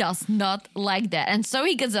 No, he does not like that. And so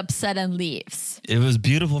he gets upset and leaves. It was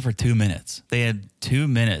beautiful for 2 minutes. They had 2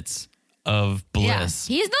 minutes of bliss.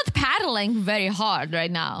 Yeah. He's not paddling very hard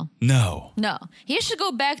right now. No. He should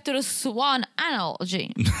go back to the swan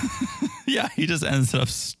analogy. Yeah, he just ends up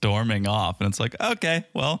storming off. And it's like, okay,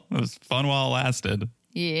 well, it was fun while it lasted.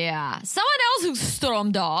 Yeah. Someone else who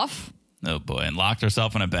stormed off. Oh, boy. And locked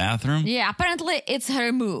herself in a bathroom? Yeah, apparently it's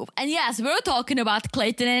her move. And yes, we're talking about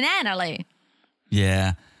Clayton and Annalie.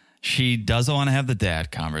 Yeah. She doesn't want to have the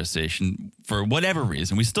dad conversation for whatever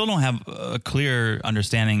reason. We still don't have a clear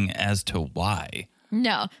understanding as to why.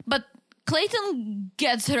 No, but Clayton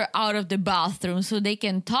gets her out of the bathroom so they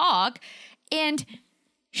can talk. And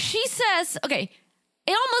she says, okay,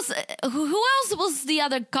 it almost, who else was the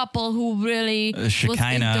other couple who really was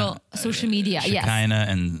into social media? Shekinah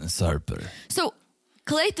and Sarper. So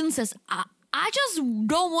Clayton says, I just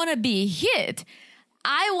don't want to be hit.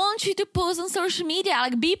 I want you to post on social media.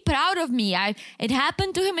 Like, be proud of me. It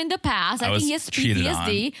happened to him in the past. I think he has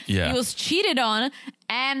PTSD. Yeah. He was cheated on,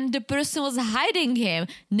 and the person was hiding him.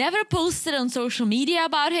 Never posted on social media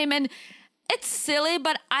about him. And it's silly,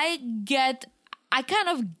 but I kind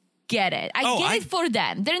of get it. I get it for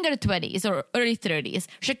them. They're in their 20s or early 30s.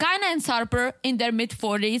 Shekinah and Sarper in their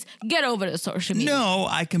mid-40s. Get over the social media. No,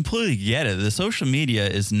 I completely get it. The social media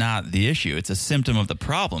is not the issue. It's a symptom of the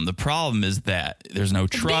problem. The problem is that there's no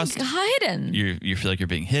trust. Being hidden. You feel like you're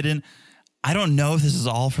being hidden. I don't know if this is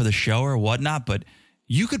all for the show or whatnot, but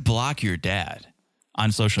you could block your dad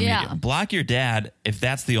on social Yeah. media. Block your dad if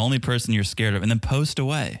that's the only person you're scared of, and then post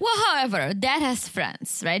away. Well, however, dad has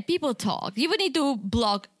friends, right? People talk. You would need to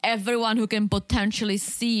block everyone who can potentially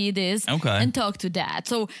see this and talk to dad.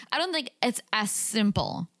 So I don't think it's as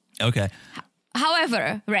simple. Okay.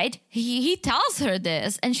 However, right, he tells her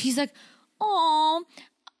this and she's like, oh,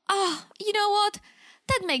 you know what?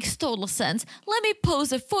 That makes total sense. Let me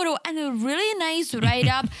post a photo and a really nice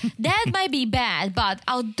write-up. That might be bad, but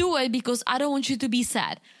I'll do it because I don't want you to be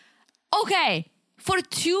sad. Okay, for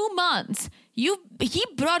 2 months, he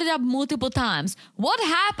brought it up multiple times. What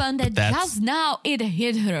happened that just now it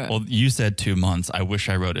hit her? Well, you said 2 months. I wish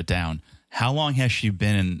I wrote it down. How long has she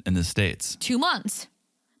been in the States? 2 months.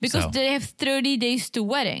 Because they have 30 days to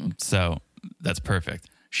wedding. So that's perfect.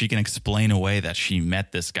 She can explain away that she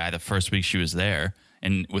met this guy the first week she was there.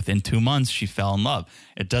 And within 2 months, she fell in love.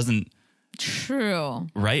 It doesn't... True.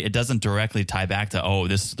 Right? It doesn't directly tie back to,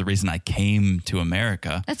 this is the reason I came to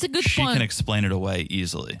America. That's a good point. She can explain it away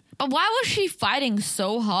easily. But why was she fighting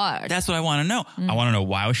so hard? That's what I want to know. I want to know,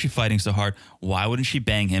 why was she fighting so hard? Why wouldn't she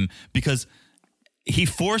bang him? Because he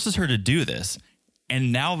forces her to do this.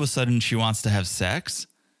 And now all of a sudden she wants to have sex.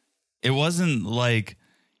 It wasn't like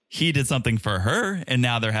he did something for her and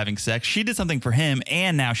now they're having sex. She did something for him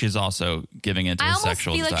and now she's also giving into his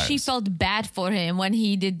sexual desires. I almost feel like she felt bad for him when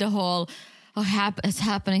he did the whole, it's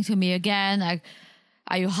happening to me again. Like,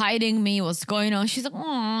 are you hiding me? What's going on? She's like,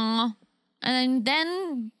 aww. And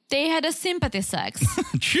then they had a sympathy sex.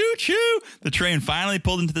 Choo choo. The train finally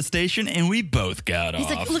pulled into the station and we both got off. He's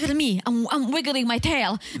like, look at me. I'm wiggling my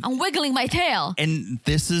tail. I'm wiggling my tail. And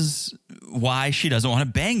this is why she doesn't want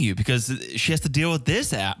to bang you, because she has to deal with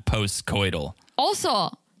this post-coital. Also,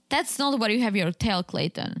 that's not where you have your tail,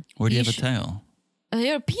 Clayton. Where do you have a tail?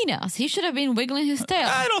 Your penis. He should have been wiggling his tail.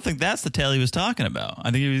 I don't think that's the tail he was talking about. I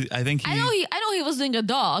know he was doing a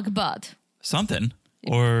dog, but something.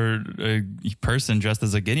 Or a person dressed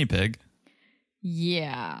as a guinea pig.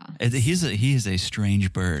 Yeah. He is a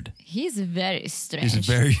strange bird. He's very strange. He's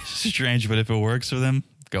very strange, but if it works for them,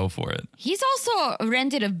 go for it. He's also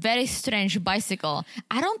rented a very strange bicycle.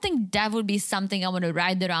 I don't think that would be something I want to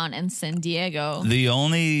ride around in San Diego. The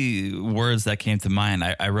only words that came to mind,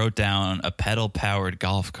 I wrote down a pedal-powered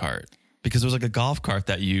golf cart, because it was like a golf cart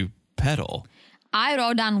that you pedal. I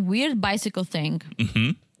wrote down weird bicycle thing.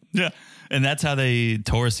 Mm-hmm. Yeah. And that's how they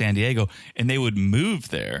tour San Diego. And they would move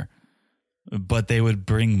there, but they would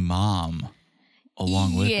bring mom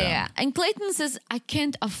along with them. Yeah. And Clayton says, I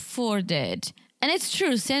can't afford it. And it's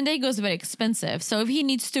true. San Diego is very expensive. So if he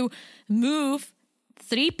needs to move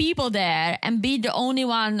 3 people there and be the only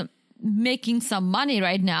one making some money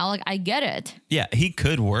right now, like, I get it. Yeah. He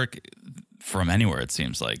could work from anywhere, it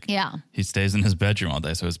seems like. Yeah. He stays in his bedroom all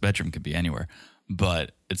day, so his bedroom could be anywhere.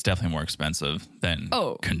 But it's definitely more expensive than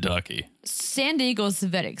Kentucky. San Diego is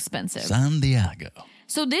very expensive. San Diego.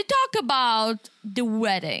 So they talk about the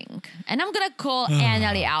wedding. And I'm going to call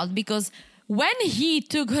Annalie out because when he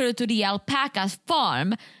took her to the alpaca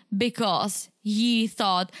farm, because he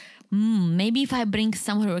thought, maybe if I bring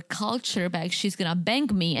some of her culture back, she's going to bang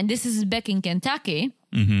me. And this is back in Kentucky.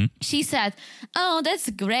 Mm-hmm. She said, oh, that's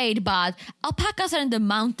great, but alpacas are in the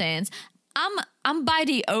mountains. I'm by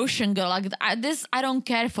the ocean, girl. Like, I don't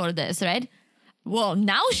care for this, right? Well,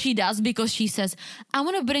 now she does, because she says, I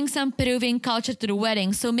want to bring some Peruvian culture to the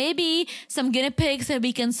wedding. So maybe some guinea pigs that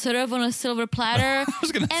we can serve on a silver platter.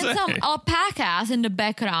 And some alpacas in the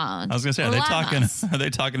background. I was going to say, are they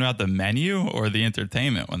talking about the menu or the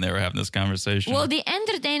entertainment when they were having this conversation? Well, the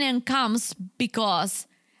entertainment comes because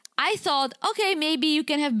I thought, okay, maybe you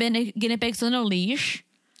can have guinea pigs on a leash.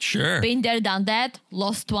 Sure. Been there, done that.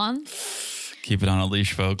 Lost one. Keep it on a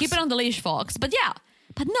leash, folks. Keep it on the leash, folks. But yeah,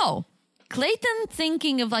 but no. Clayton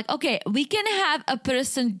thinking of like, okay, we can have a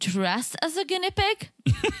person dressed as a guinea pig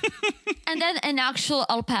and then an actual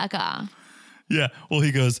alpaca. Yeah. Well,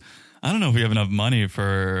 he goes, I don't know if we have enough money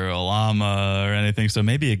for a llama or anything, so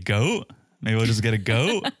maybe a goat? Maybe we'll just get a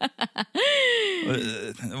goat?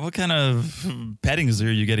 What kind of petting zoo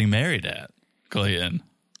are you getting married at, Clayton?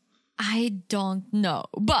 I don't know,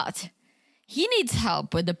 but he needs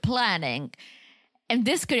help with the planning. And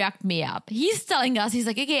this cracked me up. He's telling us, he's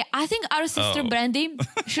like, okay, I think our sister Brandy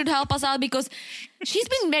should help us out because she's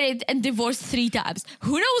been married and divorced 3 times.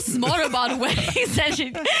 Who knows more about weddings than she?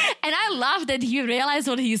 And I laughed that he realized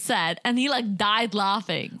what he said and he like died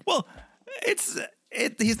laughing. Well,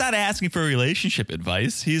 he's not asking for relationship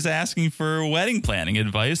advice. He's asking for wedding planning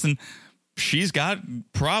advice. And she's got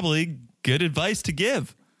probably good advice to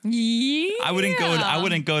give. Yeah. I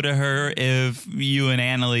wouldn't go to her if you and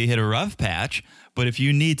Annalie hit a rough patch. But if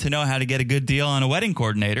you need to know how to get a good deal on a wedding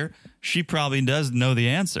coordinator, she probably does know the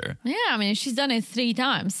answer. Yeah, I mean, she's done it 3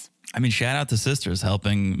 times. I mean, shout out to sisters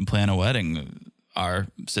helping plan a wedding. Our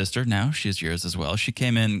sister, now she's yours as well. She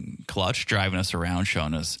came in clutch, driving us around,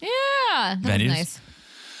 showing us Yeah, that venues. was nice.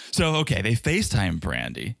 So, okay, they FaceTime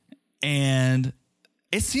Brandy, and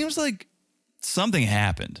it seems like something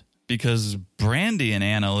happened because Brandy and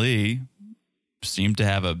Annalie seemed to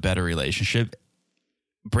have a better relationship.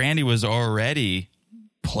 Brandy was already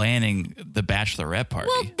planning the bachelorette party.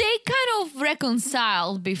 Well, they kind of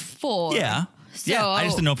reconciled before. Yeah. So Yeah, I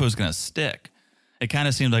just didn't know if it was going to stick. It kind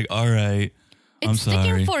of seemed like, all right, I'm it's sorry.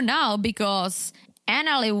 sticking for now because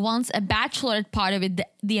Annalie wants a bachelorette party with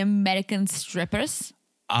the American strippers.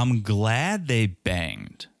 I'm glad they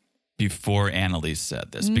banged before Annalise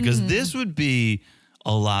said this because this would be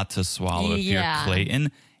a lot to swallow if you're Yeah.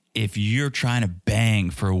 Clayton. If you're trying to bang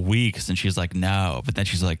for weeks and she's like, no, but then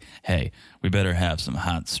she's like, hey, we better have some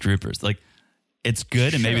hot strippers. Like, it's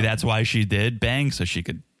good. And maybe Sure. that's why she did bang so she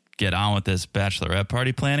could get on with this bachelorette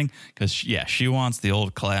party planning. Because, she wants the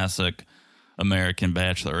old classic American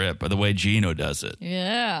bachelorette, by the way Gino does it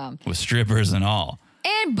Yeah. with strippers and all.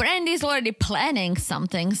 And Brandy's already planning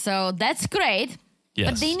something, so that's great. Yes.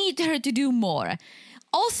 But they need her to do more.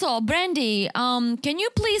 Also, Brandy, can you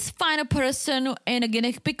please find a person in a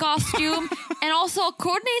guinea pig costume and also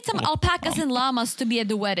coordinate some alpacas and llamas to be at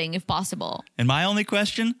the wedding if possible? And my only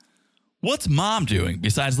question, what's mom doing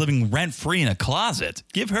besides living rent-free in a closet?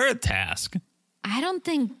 Give her a task. I don't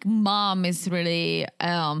think mom is really,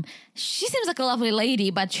 she seems like a lovely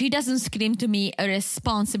lady, but she doesn't scream to me a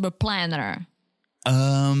responsible planner.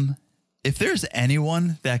 If there's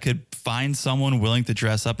anyone that could find someone willing to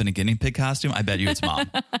dress up in a guinea pig costume, I bet you it's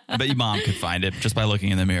mom. I bet you mom could find it just by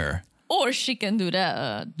looking in the mirror. Or she can do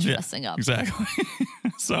the dressing up. Exactly.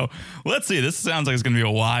 So let's see. This sounds like it's going to be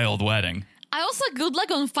a wild wedding. I also good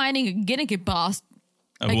luck on finding a guinea pig costume.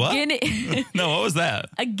 What? Guinea No, what was that?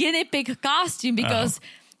 a guinea pig costume because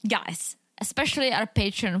guys, especially our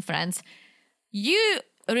Patreon friends, you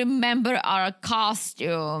remember our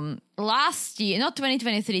costume last year, not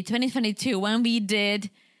 2023, 2022 when we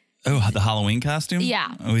did Oh, the Halloween costume?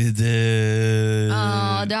 Yeah. We did the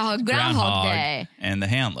Groundhog Day. And the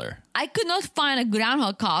handler. I could not find a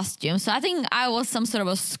groundhog costume, so I think I was some sort of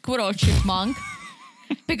a squirrel chipmunk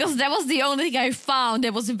because that was the only thing I found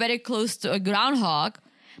that was very close to a groundhog.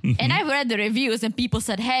 And I read the reviews and people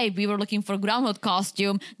said, hey, we were looking for a groundhog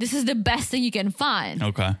costume. This is the best thing you can find.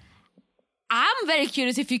 Okay. I'm very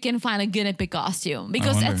curious if you can find a guinea pig costume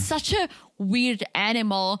because wonder. it's such a weird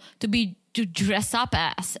animal to dress up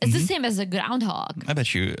as. It's the same as a groundhog. I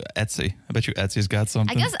bet you Etsy's got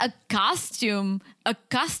something. I guess a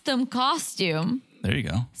custom costume, There you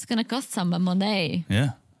go. it's gonna cost some money.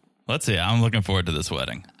 Yeah. Let's see. I'm looking forward to this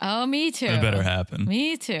wedding. Oh, me too. It better happen.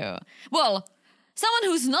 Me too. Well, someone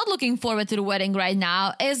who's not looking forward to the wedding right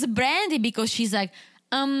now is Brandy because she's like,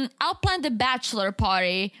 I'll plan the bachelor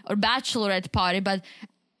party or bachelorette party, but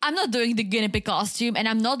I'm not doing the guinea pig costume and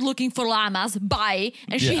I'm not looking for llamas. Bye.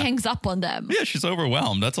 And she Yeah. hangs up on them. Yeah, she's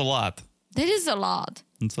overwhelmed. That's a lot. That is a lot.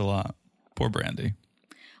 That's a lot. Poor Brandy.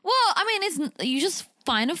 Well, I mean, you just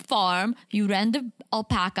find a farm, you rent the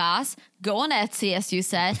alpacas, go on Etsy, as you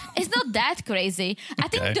said. It's not that crazy. I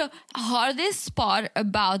think Okay. the hardest part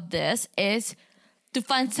about this is to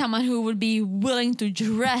find someone who would be willing to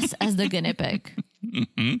dress as the guinea pig.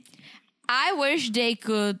 I wish they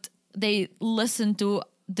listen to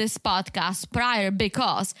this podcast prior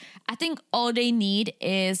because I think all they need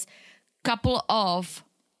is a couple of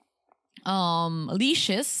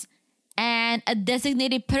leashes and a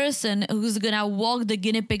designated person who's gonna walk the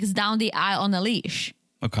guinea pigs down the aisle on a leash.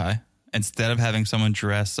 Okay. Instead of having someone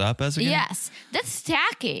dress up as a guinea Yes, that's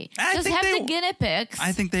tacky. I Just think have they- the guinea pigs.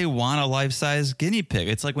 I think they want a life-size guinea pig.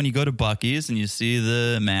 It's like when you go to Buc-ee's and you see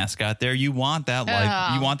the mascot there, you want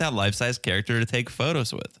that life-size character to take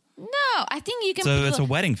photos with. No, I think you can. So put it's a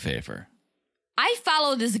wedding favor. I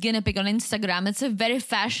follow this guinea pig on Instagram. It's a very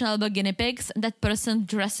fashionable guinea pigs. That person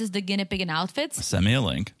dresses the guinea pig in outfits. Send me a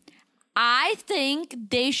link. I think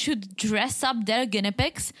they should dress up their guinea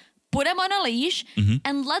pigs, put them on a leash,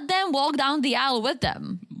 and let them walk down the aisle with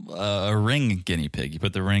them. A ring guinea pig. You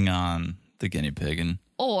put the ring on the guinea pig and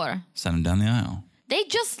Or send them down the aisle. they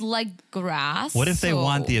just like grass. What if they so-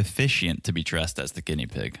 want the officiant to be dressed as the guinea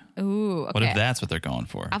pig? Ooh, okay. What if that's what they're going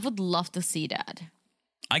for? I would love to see that.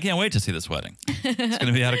 I can't wait to see this wedding. It's going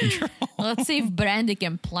to be out of control. Let's see if Brandy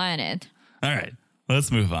can plan it. All right, let's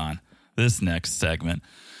move on. This next segment.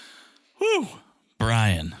 Whew.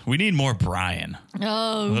 Brian. We need more Brian.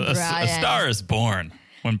 Oh, A Brian. star is born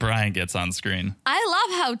when Brian gets on screen. I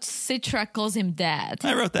love how Citra calls him dad.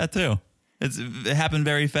 I wrote that too. It happened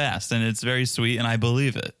very fast and it's very sweet and I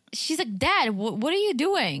believe it. she's like, Dad, what are you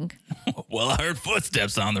doing? Well, I heard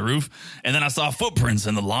footsteps on the roof, and then I saw footprints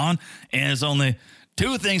in the lawn, and there's only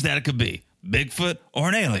two things that it could be: Bigfoot or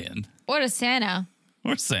an alien. Or a Santa.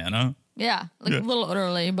 Or Santa. Yeah, like a little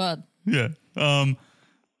early, but... Yeah.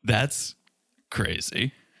 That's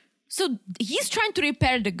crazy. So he's trying to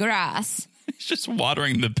repair the grass. He's just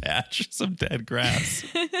watering the patch of dead grass.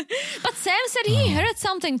 But Sam said he heard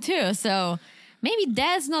something too, so maybe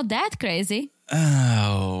Dad's not that crazy.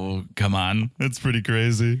 Oh, come on. That's pretty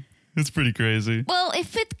crazy. It's pretty crazy. Well,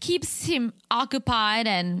 if it keeps him occupied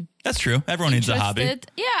and... That's true. Everyone needs a hobby.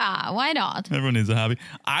 Yeah, why not? Everyone needs a hobby.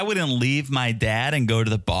 I wouldn't leave my dad and go to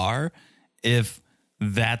the bar if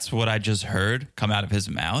that's what I just heard come out of his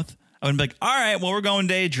mouth. I would be like, all right, well, we're going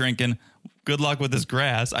day drinking. Good luck with this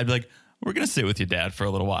grass. I'd be like, we're going to sit with you, Dad, for a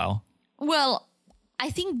little while. Well,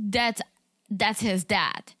 I think that's his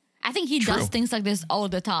dad. I think he does things like this all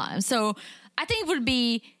the time. So I think it would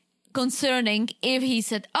be concerning if he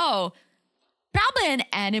said, oh, probably an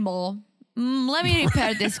animal. Let me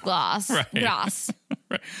repair this grass.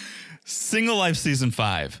 Right. Single Life Season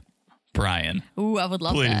 5. Brian. Ooh, I would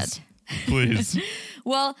love that. Please.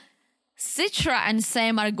 Well, Citra and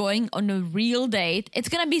Sam are going on a real date. It's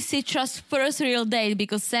going to be Citra's first real date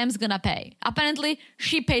because Sam's going to pay. Apparently,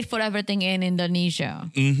 she paid for everything in Indonesia.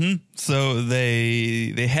 Mm-hmm. So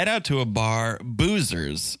they head out to a bar,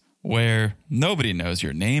 Boozers, where nobody knows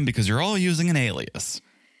your name because you're all using an alias.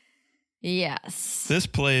 Yes. This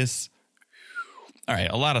place... All right,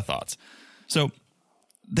 a lot of thoughts. So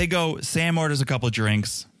they go, Sam orders a couple of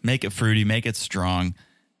drinks, make it fruity, make it strong.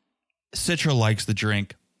 Citra likes the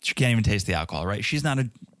drink. She can't even taste the alcohol, right? She's not a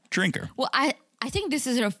drinker. Well, I think this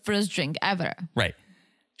is her first drink ever. Right.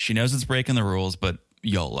 She knows it's breaking the rules, but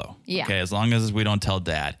YOLO. Yeah. Okay, as long as we don't tell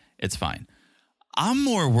Dad, it's fine. I'm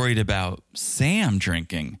more worried about Sam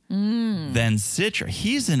drinking than Citra.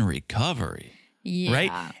 He's in recovery. Yeah.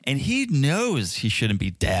 Right? And he knows he shouldn't be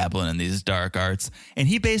dabbling in these dark arts. And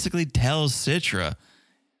he basically tells Citra,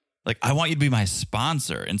 like, I want you to be my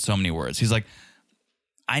sponsor in so many words. He's like,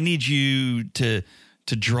 I need you to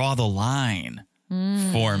draw the line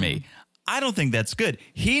for me. I don't think that's good.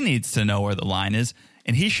 He needs to know where the line is,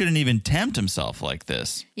 and he shouldn't even tempt himself like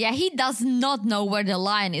this. Yeah, he does not know where the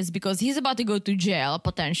line is because he's about to go to jail,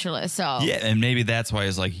 potentially. So Yeah, and maybe that's why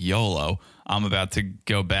he's like, YOLO, I'm about to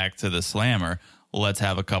go back to the slammer. Let's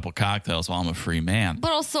have a couple cocktails while I'm a free man.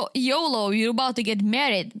 But also, YOLO, you're about to get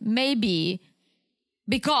married. Maybe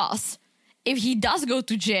because if he does go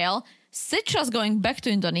to jail, Citra's going back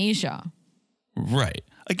to Indonesia. Right.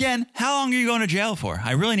 Again, how long are you going to jail for?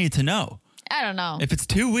 I really need to know. I don't know. If it's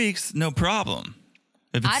 2 weeks, no problem.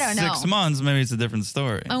 If it's I don't know. 6 months, maybe it's a different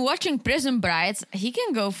story. I'm watching Prison Brides. He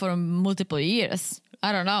can go for multiple years.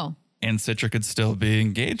 I don't know. And Citra could still be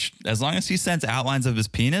engaged. As long as he sends outlines of his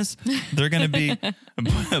penis, they're going to be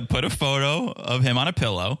put a photo of him on a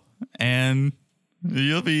pillow and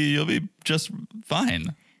you'll be just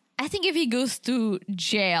fine. I think if he goes to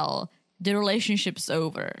jail, the relationship's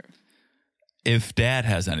over. If Dad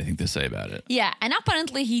has anything to say about it. Yeah, and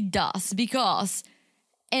apparently he does because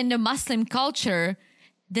in the Muslim culture,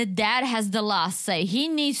 the dad has the last say. He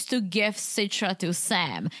needs to give Citra to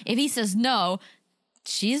Sam. If he says no,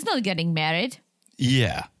 she's not getting married.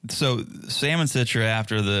 Yeah. So Sam and Citra,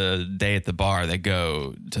 after the day at the bar, they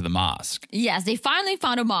go to the mosque. Yes, they finally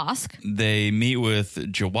found a mosque. They meet with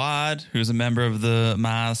Jawad, who's a member of the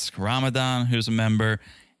mosque, Ramadan, who's a member,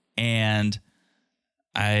 and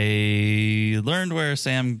I learned where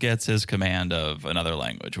Sam gets his command of another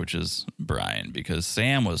language, which is Brian, because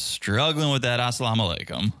Sam was struggling with that Assalamu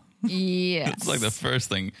alaikum. Yes. It's like the first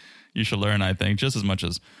thing you should learn, I think, just as much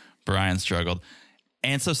as Brian struggled.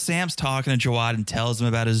 And so Sam's talking to Jawad and tells him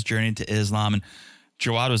about his journey to Islam, and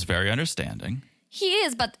Jawad was very understanding. He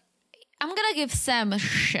is, but I'm going to give Sam a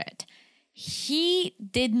shit. He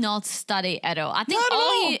did not study at all. I think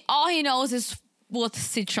all he knows is what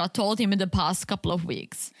Citra told him in the past couple of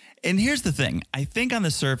weeks. And here's the thing. I think on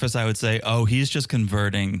the surface, I would say, oh, he's just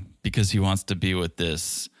converting because he wants to be with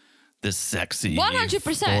this sexy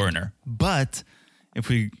 100%. foreigner. But if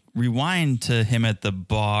we rewind to him at the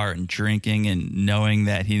bar and drinking and knowing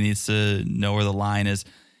that he needs to know where the line is,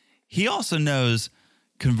 he also knows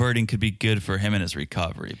converting could be good for him in his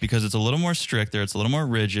recovery because it's a little more stricter. It's a little more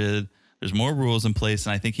rigid. There's more rules in place.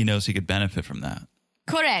 And I think he knows he could benefit from that.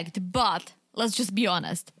 Correct. But let's just be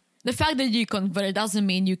honest. The fact that you convert doesn't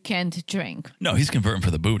mean you can't drink. No, he's converting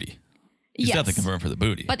for the booty. He's Yes. definitely converting for the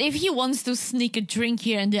booty. But if he wants to sneak a drink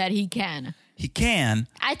here and there, he can. He can.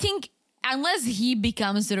 I think unless he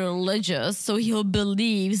becomes religious, so he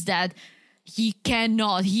believes that he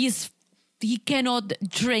cannot, he's he cannot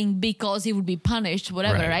drink because he would be punished,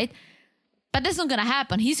 whatever, right? But that's not gonna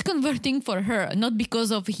happen. He's converting for her, not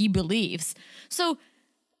because of he believes. So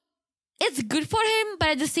it's good for him, but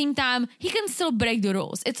at the same time, he can still break the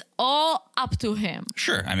rules. It's all up to him.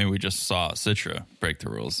 Sure. I mean, we just saw Citra break the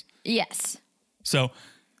rules. Yes. So,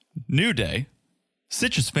 new day.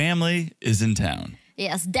 Citra's family is in town.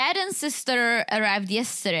 Yes, dad and sister arrived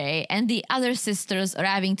yesterday, and the other sister's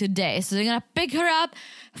arriving today. So they're gonna pick her up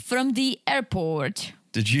from the airport.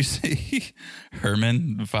 Did you see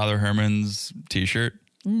Father Herman's t-shirt?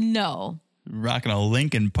 No. Rocking a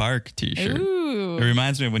Linkin Park t-shirt. Ooh. It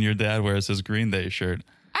reminds me of when your dad wears his Green Day shirt.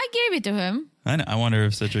 I gave it to him. I wonder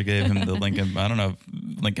if Citra gave him the Linkin. I don't know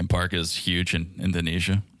if Linkin Park is huge in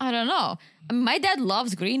Indonesia. I don't know. My dad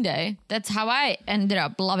loves Green Day. That's how I ended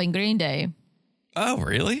up loving Green Day. Oh,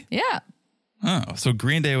 really? Yeah. Oh, so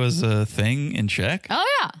Green Day was a thing in Czech? Oh,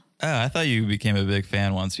 yeah. Oh, I thought you became a big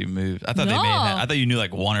fan once you moved. I thought No. I thought you knew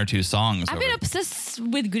like one or two songs. I've been obsessed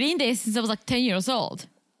with Green Day since I was like 10 years old.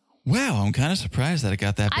 Wow, I'm kind of surprised that it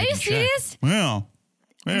got that big. Are you in Czech. serious? Wow.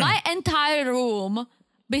 Yeah. My entire room,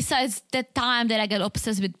 besides that time that I got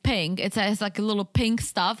obsessed with Pink, it has like a little pink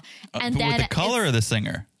stuff. And then with the color or the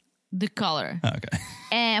singer? the color. Oh, okay.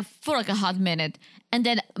 And for like a hot minute. And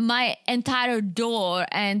then my entire door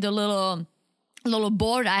and the little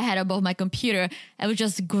board I had above my computer, it was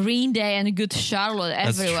just Green Day and Good Charlotte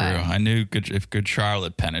everywhere. That's true. I knew if Good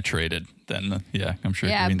Charlotte penetrated, then yeah, I'm sure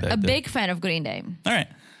Yeah, Green Day a did. big fan of Green Day. All right.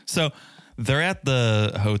 So they're at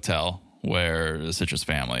the hotel where Citra's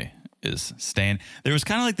family is staying. There was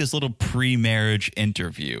kind of like this little pre-marriage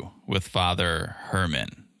interview with Father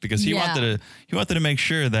Herman because he wanted to make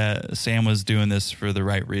sure that Sam was doing this for the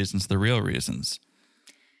right reasons, the real reasons.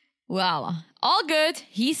 Well, all good.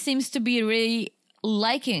 He seems to be really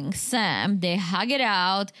liking Sam. They hug it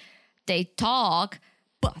out. They talk.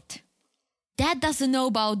 But Dad doesn't know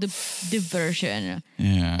about the diversion.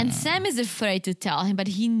 Yeah. And Sam is afraid to tell him, but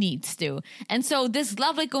he needs to. And so this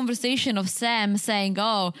lovely conversation of Sam saying,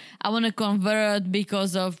 oh, I want to convert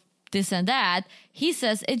because of this and that, he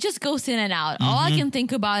says it just goes in and out. All I can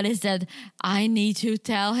think about is that I need to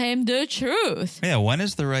tell him the truth. Yeah, when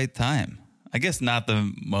is the right time? I guess not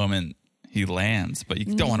the moment he lands, but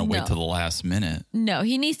you don't want to wait till the last minute. No,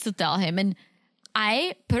 he needs to tell him. And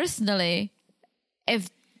I personally, if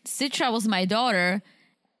Citra was my daughter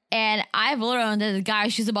and I've learned that the guy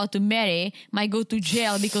she's about to marry might go to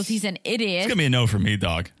jail because he's an idiot. It's going to be a no for me,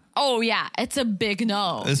 dog. Oh, yeah, it's a big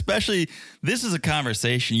no. Especially, this is a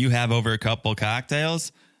conversation you have over a couple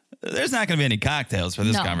cocktails. There's not going to be any cocktails for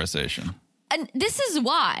this conversation. And this is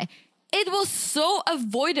why it was so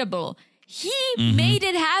avoidable. He made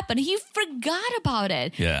it happen. He forgot about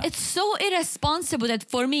it. Yeah. It's so irresponsible that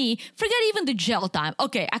for me, forget even the jail time.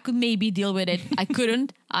 Okay, I could maybe deal with it. I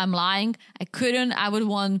couldn't. I'm lying. I couldn't. I would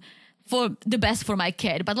want for the best for my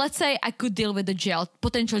kid. But let's say I could deal with the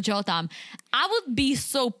potential jail time. I would be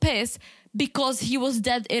so pissed because he was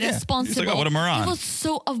that irresponsible. He's like, oh, what a moron. He was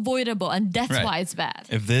so avoidable, and that's Right. why it's bad.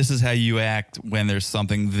 If this is how you act when there's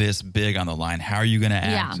something this big on the line, how are you going to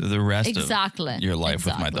act the rest of your life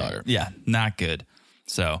with my daughter? Yeah, not good.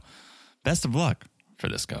 So, best of luck for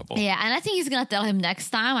this couple. Yeah, and I think he's going to tell him next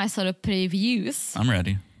time. I saw the previews. I'm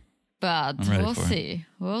ready. But ready we'll for it. see.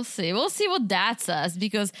 We'll see. We'll see what Dad says.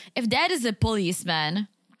 Because if Dad is a policeman,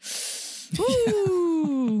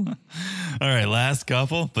 ooh, All right, last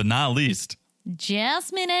couple, but not least.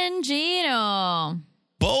 Jasmine and Gino.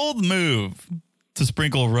 Bold move to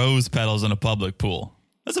sprinkle rose petals in a public pool.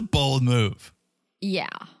 That's a bold move. Yeah.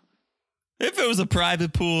 If it was a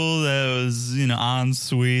private pool that was, en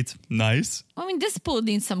suite, nice. I mean, this pool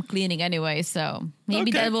needs some cleaning anyway, so maybe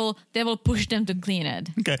Okay. they will push them to clean it.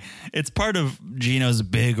 Okay. It's part of Gino's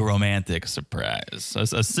big romantic surprise.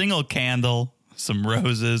 A single candle, some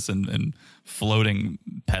roses, and floating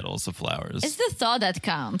petals of flowers. It's the thought that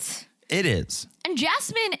counts. It is. And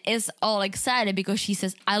Jasmine is all excited because she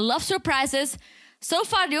says, I love surprises. So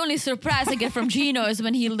far, the only surprise I get from Gino is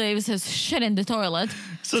when he leaves his shit in the toilet.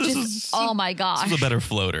 So which this is, is oh my gosh. This is a better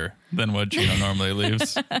floater than what Gino normally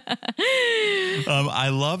leaves. I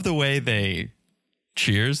love the way they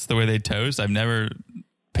cheers, the way they toast. I've never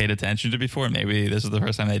paid attention to before. Maybe this is the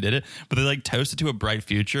first time they did it. But they toasted to a bright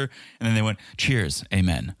future. And then they went, cheers,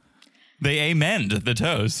 amen. They amened the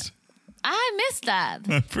toast. I missed that.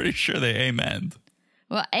 I'm pretty sure they amened.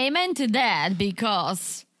 Well, amen to that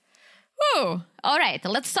because, whew. All right,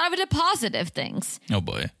 let's start with the positive things. Oh,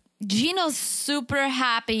 boy. Gino's super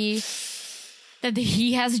happy that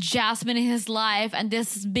he has Jasmine in his life, and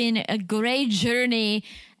this has been a great journey.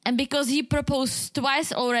 And because he proposed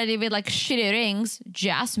twice already with shitty rings,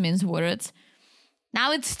 Jasmine's words,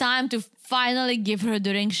 Now it's time to finally give her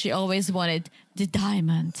the ring she always wanted, the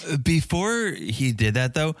diamond. Before he did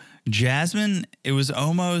that, though, Jasmine, it was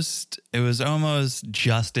almost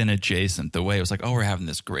Justin adjacent. The way it was like, oh, we're having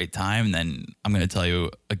this great time. And then I'm going to tell you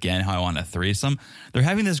again how I want a threesome. They're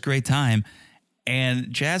having this great time.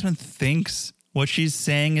 And Jasmine thinks what she's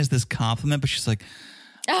saying is this compliment, but she's like,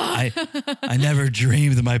 I never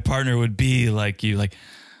dreamed that my partner would be like you. Like,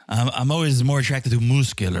 I'm always more attracted to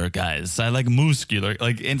muscular guys. I like muscular.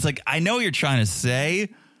 Like, and it's like, I know what you're trying to say.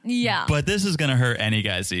 Yeah. But this is going to hurt any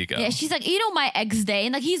guy's ego. Yeah, she's like, my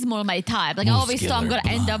ex-Dane, like, he's more my type. Like, I always thought I'm going to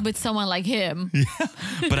end up with someone like him. Yeah.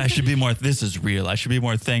 But I should be more, this is real. I should be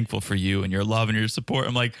more thankful for you and your love and your support.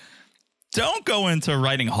 I'm like, don't go into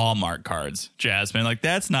writing Hallmark cards, Jasmine. Like,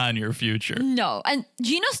 that's not in your future. No. And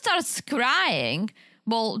Gino starts crying.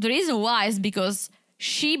 Well, the reason why is because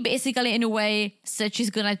she basically, in a way, said she's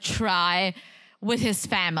going to try with his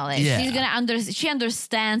family. Yeah. She's gonna she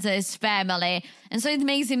understands his family. And so it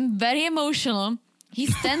makes him very emotional. He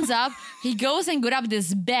stands up, he goes and grabs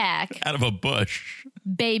this bag. Out of a bush.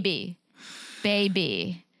 Baby.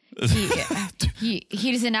 Here's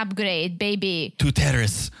an upgrade, baby. Tu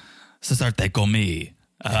terres se starte conmigo.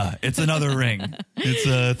 It's another ring.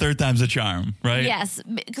 It's third time's a charm, right? Yes,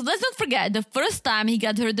 because let's not forget, the first time he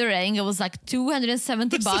got her the ring, it was like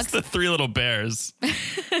 $270. This is the Three Little Bears.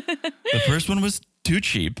 The first one was too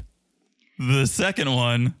cheap. The second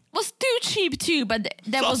one was too cheap too, but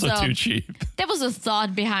that was also too cheap. That was a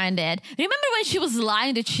thought behind it. Remember when she was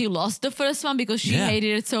lying that she lost the first one because she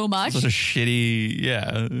hated it so much? Such a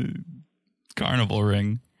shitty, carnival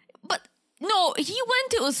ring. But no, he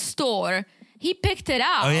went to a store. He picked it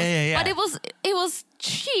out. Oh, yeah. But it was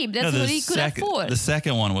cheap. That's what he could afford. The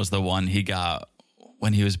second one was the one he got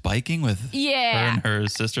when he was biking with her and her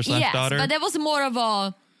sister / daughter. But that was more of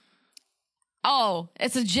a,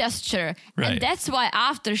 it's a gesture. Right. And that's why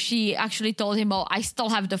after she actually told him, I still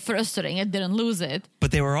have the first ring. I didn't lose it.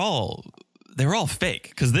 But they were all fake.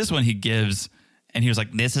 Because this one he gives, and he was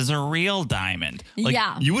like, this is a real diamond. Like,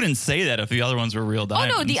 you wouldn't say that if the other ones were real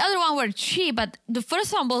diamonds. Oh, no, the other one were cheap, but the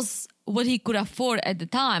first one was what he could afford at the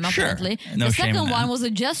time, apparently. No the shame in second that. one was a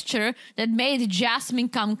gesture that made Jasmine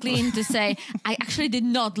come clean to say, I actually did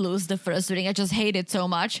not lose the first ring. I just hate it so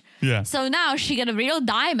much. Yeah. So now she got a real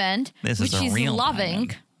diamond, which she's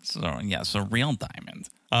loving. It's a real diamond.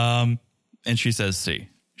 And she says see.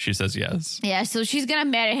 She says yes. Yeah, so she's going to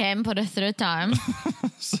marry him for the third time.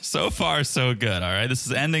 So far, so good. All right. This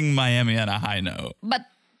is ending Miami on a high note. But,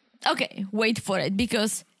 okay, wait for it,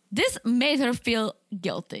 because this made her feel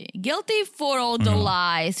guilty. Guilty for all the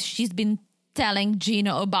lies she's been telling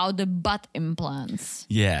Gino about the butt implants.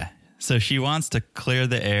 Yeah. So she wants to clear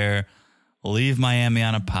the air, leave Miami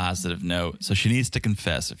on a positive note. So she needs to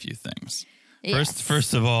confess a few things. Yes.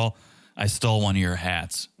 First of all, I stole one of your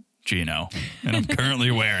hats, Gino, and I'm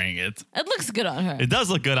currently wearing it. It looks good on her. It does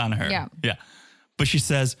look good on her. Yeah. But she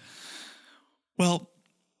says, well,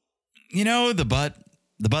 the butt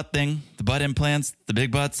thing, the butt implants, the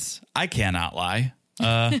big butts, I cannot lie.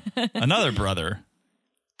 Another brother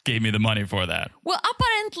gave me the money for that. Well,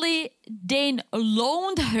 apparently, Dane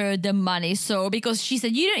loaned her the money. So, because she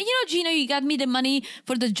said, you know, Gino, you got me the money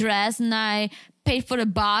for the dress and I paid for the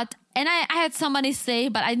butt. And I had some money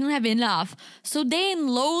saved, but I didn't have enough. So Dane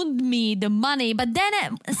loaned me the money. But then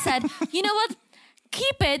I said, you know what?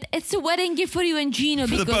 Keep it. It's a wedding gift for you and Gino.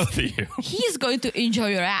 For because the both of you. He's going to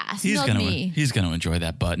enjoy your ass, not me. He's going to enjoy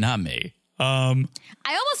that butt, not me. I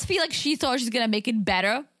almost feel like she thought she's going to make it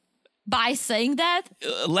better by saying that.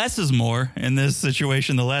 Less is more in this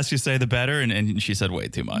situation. The less you say, the better. And she said way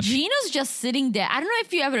too much. Gino's just sitting there. I don't know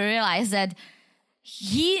if you ever realized that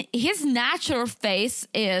his natural face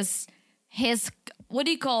is his, what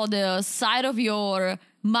do you call the side of your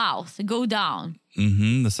mouth go down.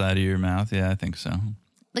 The side of your mouth. Yeah, I think so.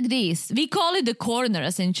 Like this. We call it the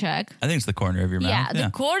corners in Czech. I think it's the corner of your mouth. Yeah,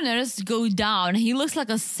 the corners go down. He looks like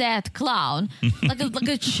a sad clown. like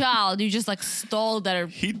a child. You just like stole their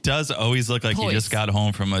He does always look like toys. he just got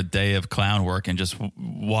home from a day of clown work and just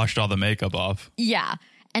washed all the makeup off. Yeah.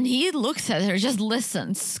 And he looks at her, just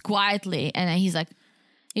listens quietly. And then he's like,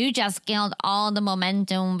 you just killed all the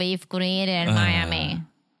momentum we've created in Miami.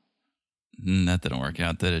 That didn't work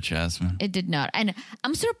out, did it, Jasmine? It did not. And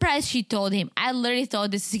I'm surprised she told him. I literally thought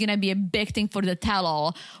this is going to be a big thing for the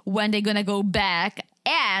tell-all when they're going to go back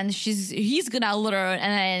and he's going to learn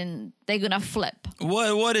and then they're going to flip.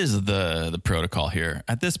 What is the protocol here?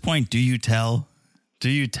 At this point, do you tell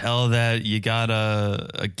that you got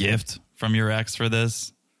a gift from your ex for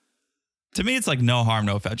this? To me, it's like no harm,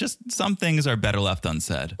 no foul. Just some things are better left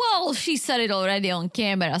unsaid. Well, she said it already on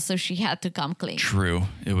camera, so she had to come clean. True.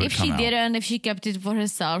 It would If come she out. didn't, if she kept it for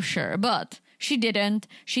herself, sure. But she didn't.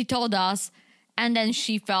 She told us, and then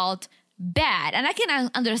she felt bad. And I can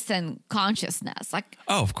understand consciousness. Like,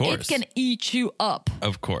 Oh, of course. it can eat you up.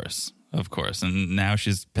 Of course. Of course. And now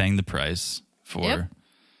she's paying the price for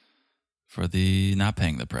the not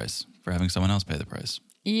paying the price, for having someone else pay the price.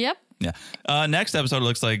 Yep. Yeah. Next episode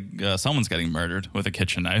looks like someone's getting murdered with a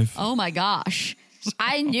kitchen knife. Oh my gosh.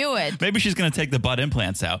 I knew it. Maybe she's going to take the butt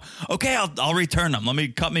implants out. Okay, I'll return them.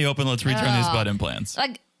 Cut me open. Let's return these butt implants.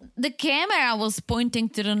 Like, the camera was pointing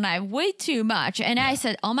to the knife way too much. And I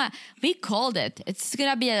said, oh my, we called it. It's going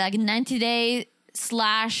to be like 90-day /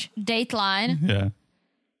 Dateline. Yeah.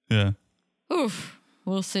 Yeah. Oof.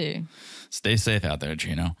 We'll see. Stay safe out there,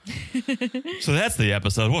 Gino. So that's the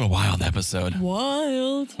episode. What a wild episode.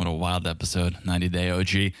 Wild. What a wild episode. 90 Day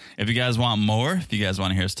OG. If you guys want more, if you guys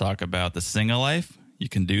want to hear us talk about the single life, you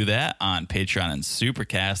can do that on Patreon and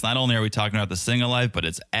Supercast. Not only are we talking about the single life, but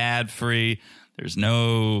it's ad-free. There's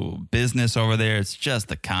no business over there. It's just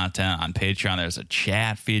the content on Patreon. There's a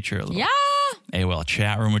chat feature. A little AOL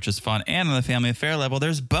chat room, which is fun. And on the Family Affair level,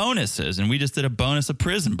 there's bonuses. And we just did a bonus of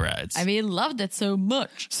Prison Brides. I mean, loved it so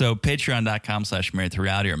much. So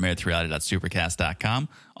patreon.com/marriedtoreality or marriedtoreality.supercast.com.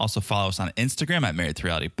 Also follow us on Instagram at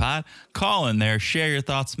marriedtorealitypod. Call in there, share your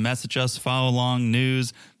thoughts, message us, follow along,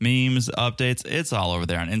 news, memes, updates. It's all over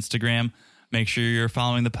there on Instagram. Make sure you're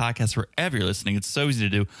following the podcast wherever you're listening. It's so easy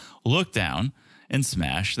to do. Look down and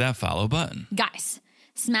smash that follow button. Guys,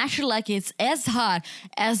 smash it like it's as hard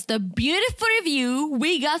as the beautiful review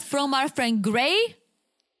we got from our friend Gray.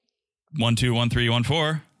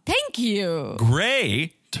 121314. Thank you.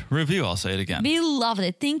 Great review. I'll say it again. We loved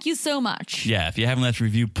it. Thank you so much. Yeah, if you haven't left a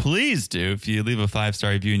review, please do. If you leave a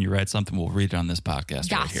 5-star review and you write something, we'll read it on this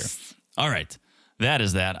podcast right here. All right. That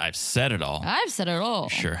is that. I've said it all. I've said it all.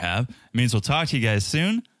 Sure have. It means we'll talk to you guys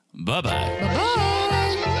soon. Bye-bye. Bye-bye.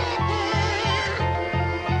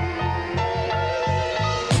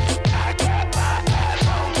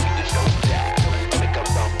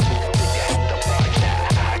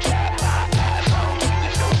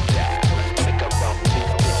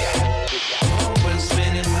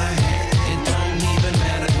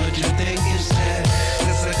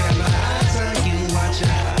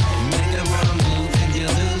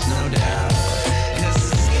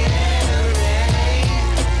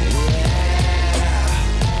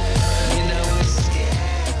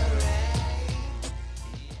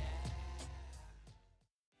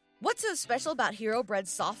 What's so special about Hero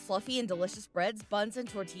Bread's soft, fluffy, and delicious breads, buns, and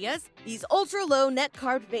tortillas? These ultra-low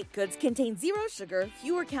net-carb baked goods contain zero sugar,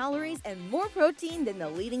 fewer calories, and more protein than the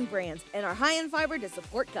leading brands, and are high in fiber to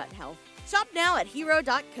support gut health. Shop now at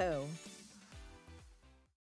hero.co.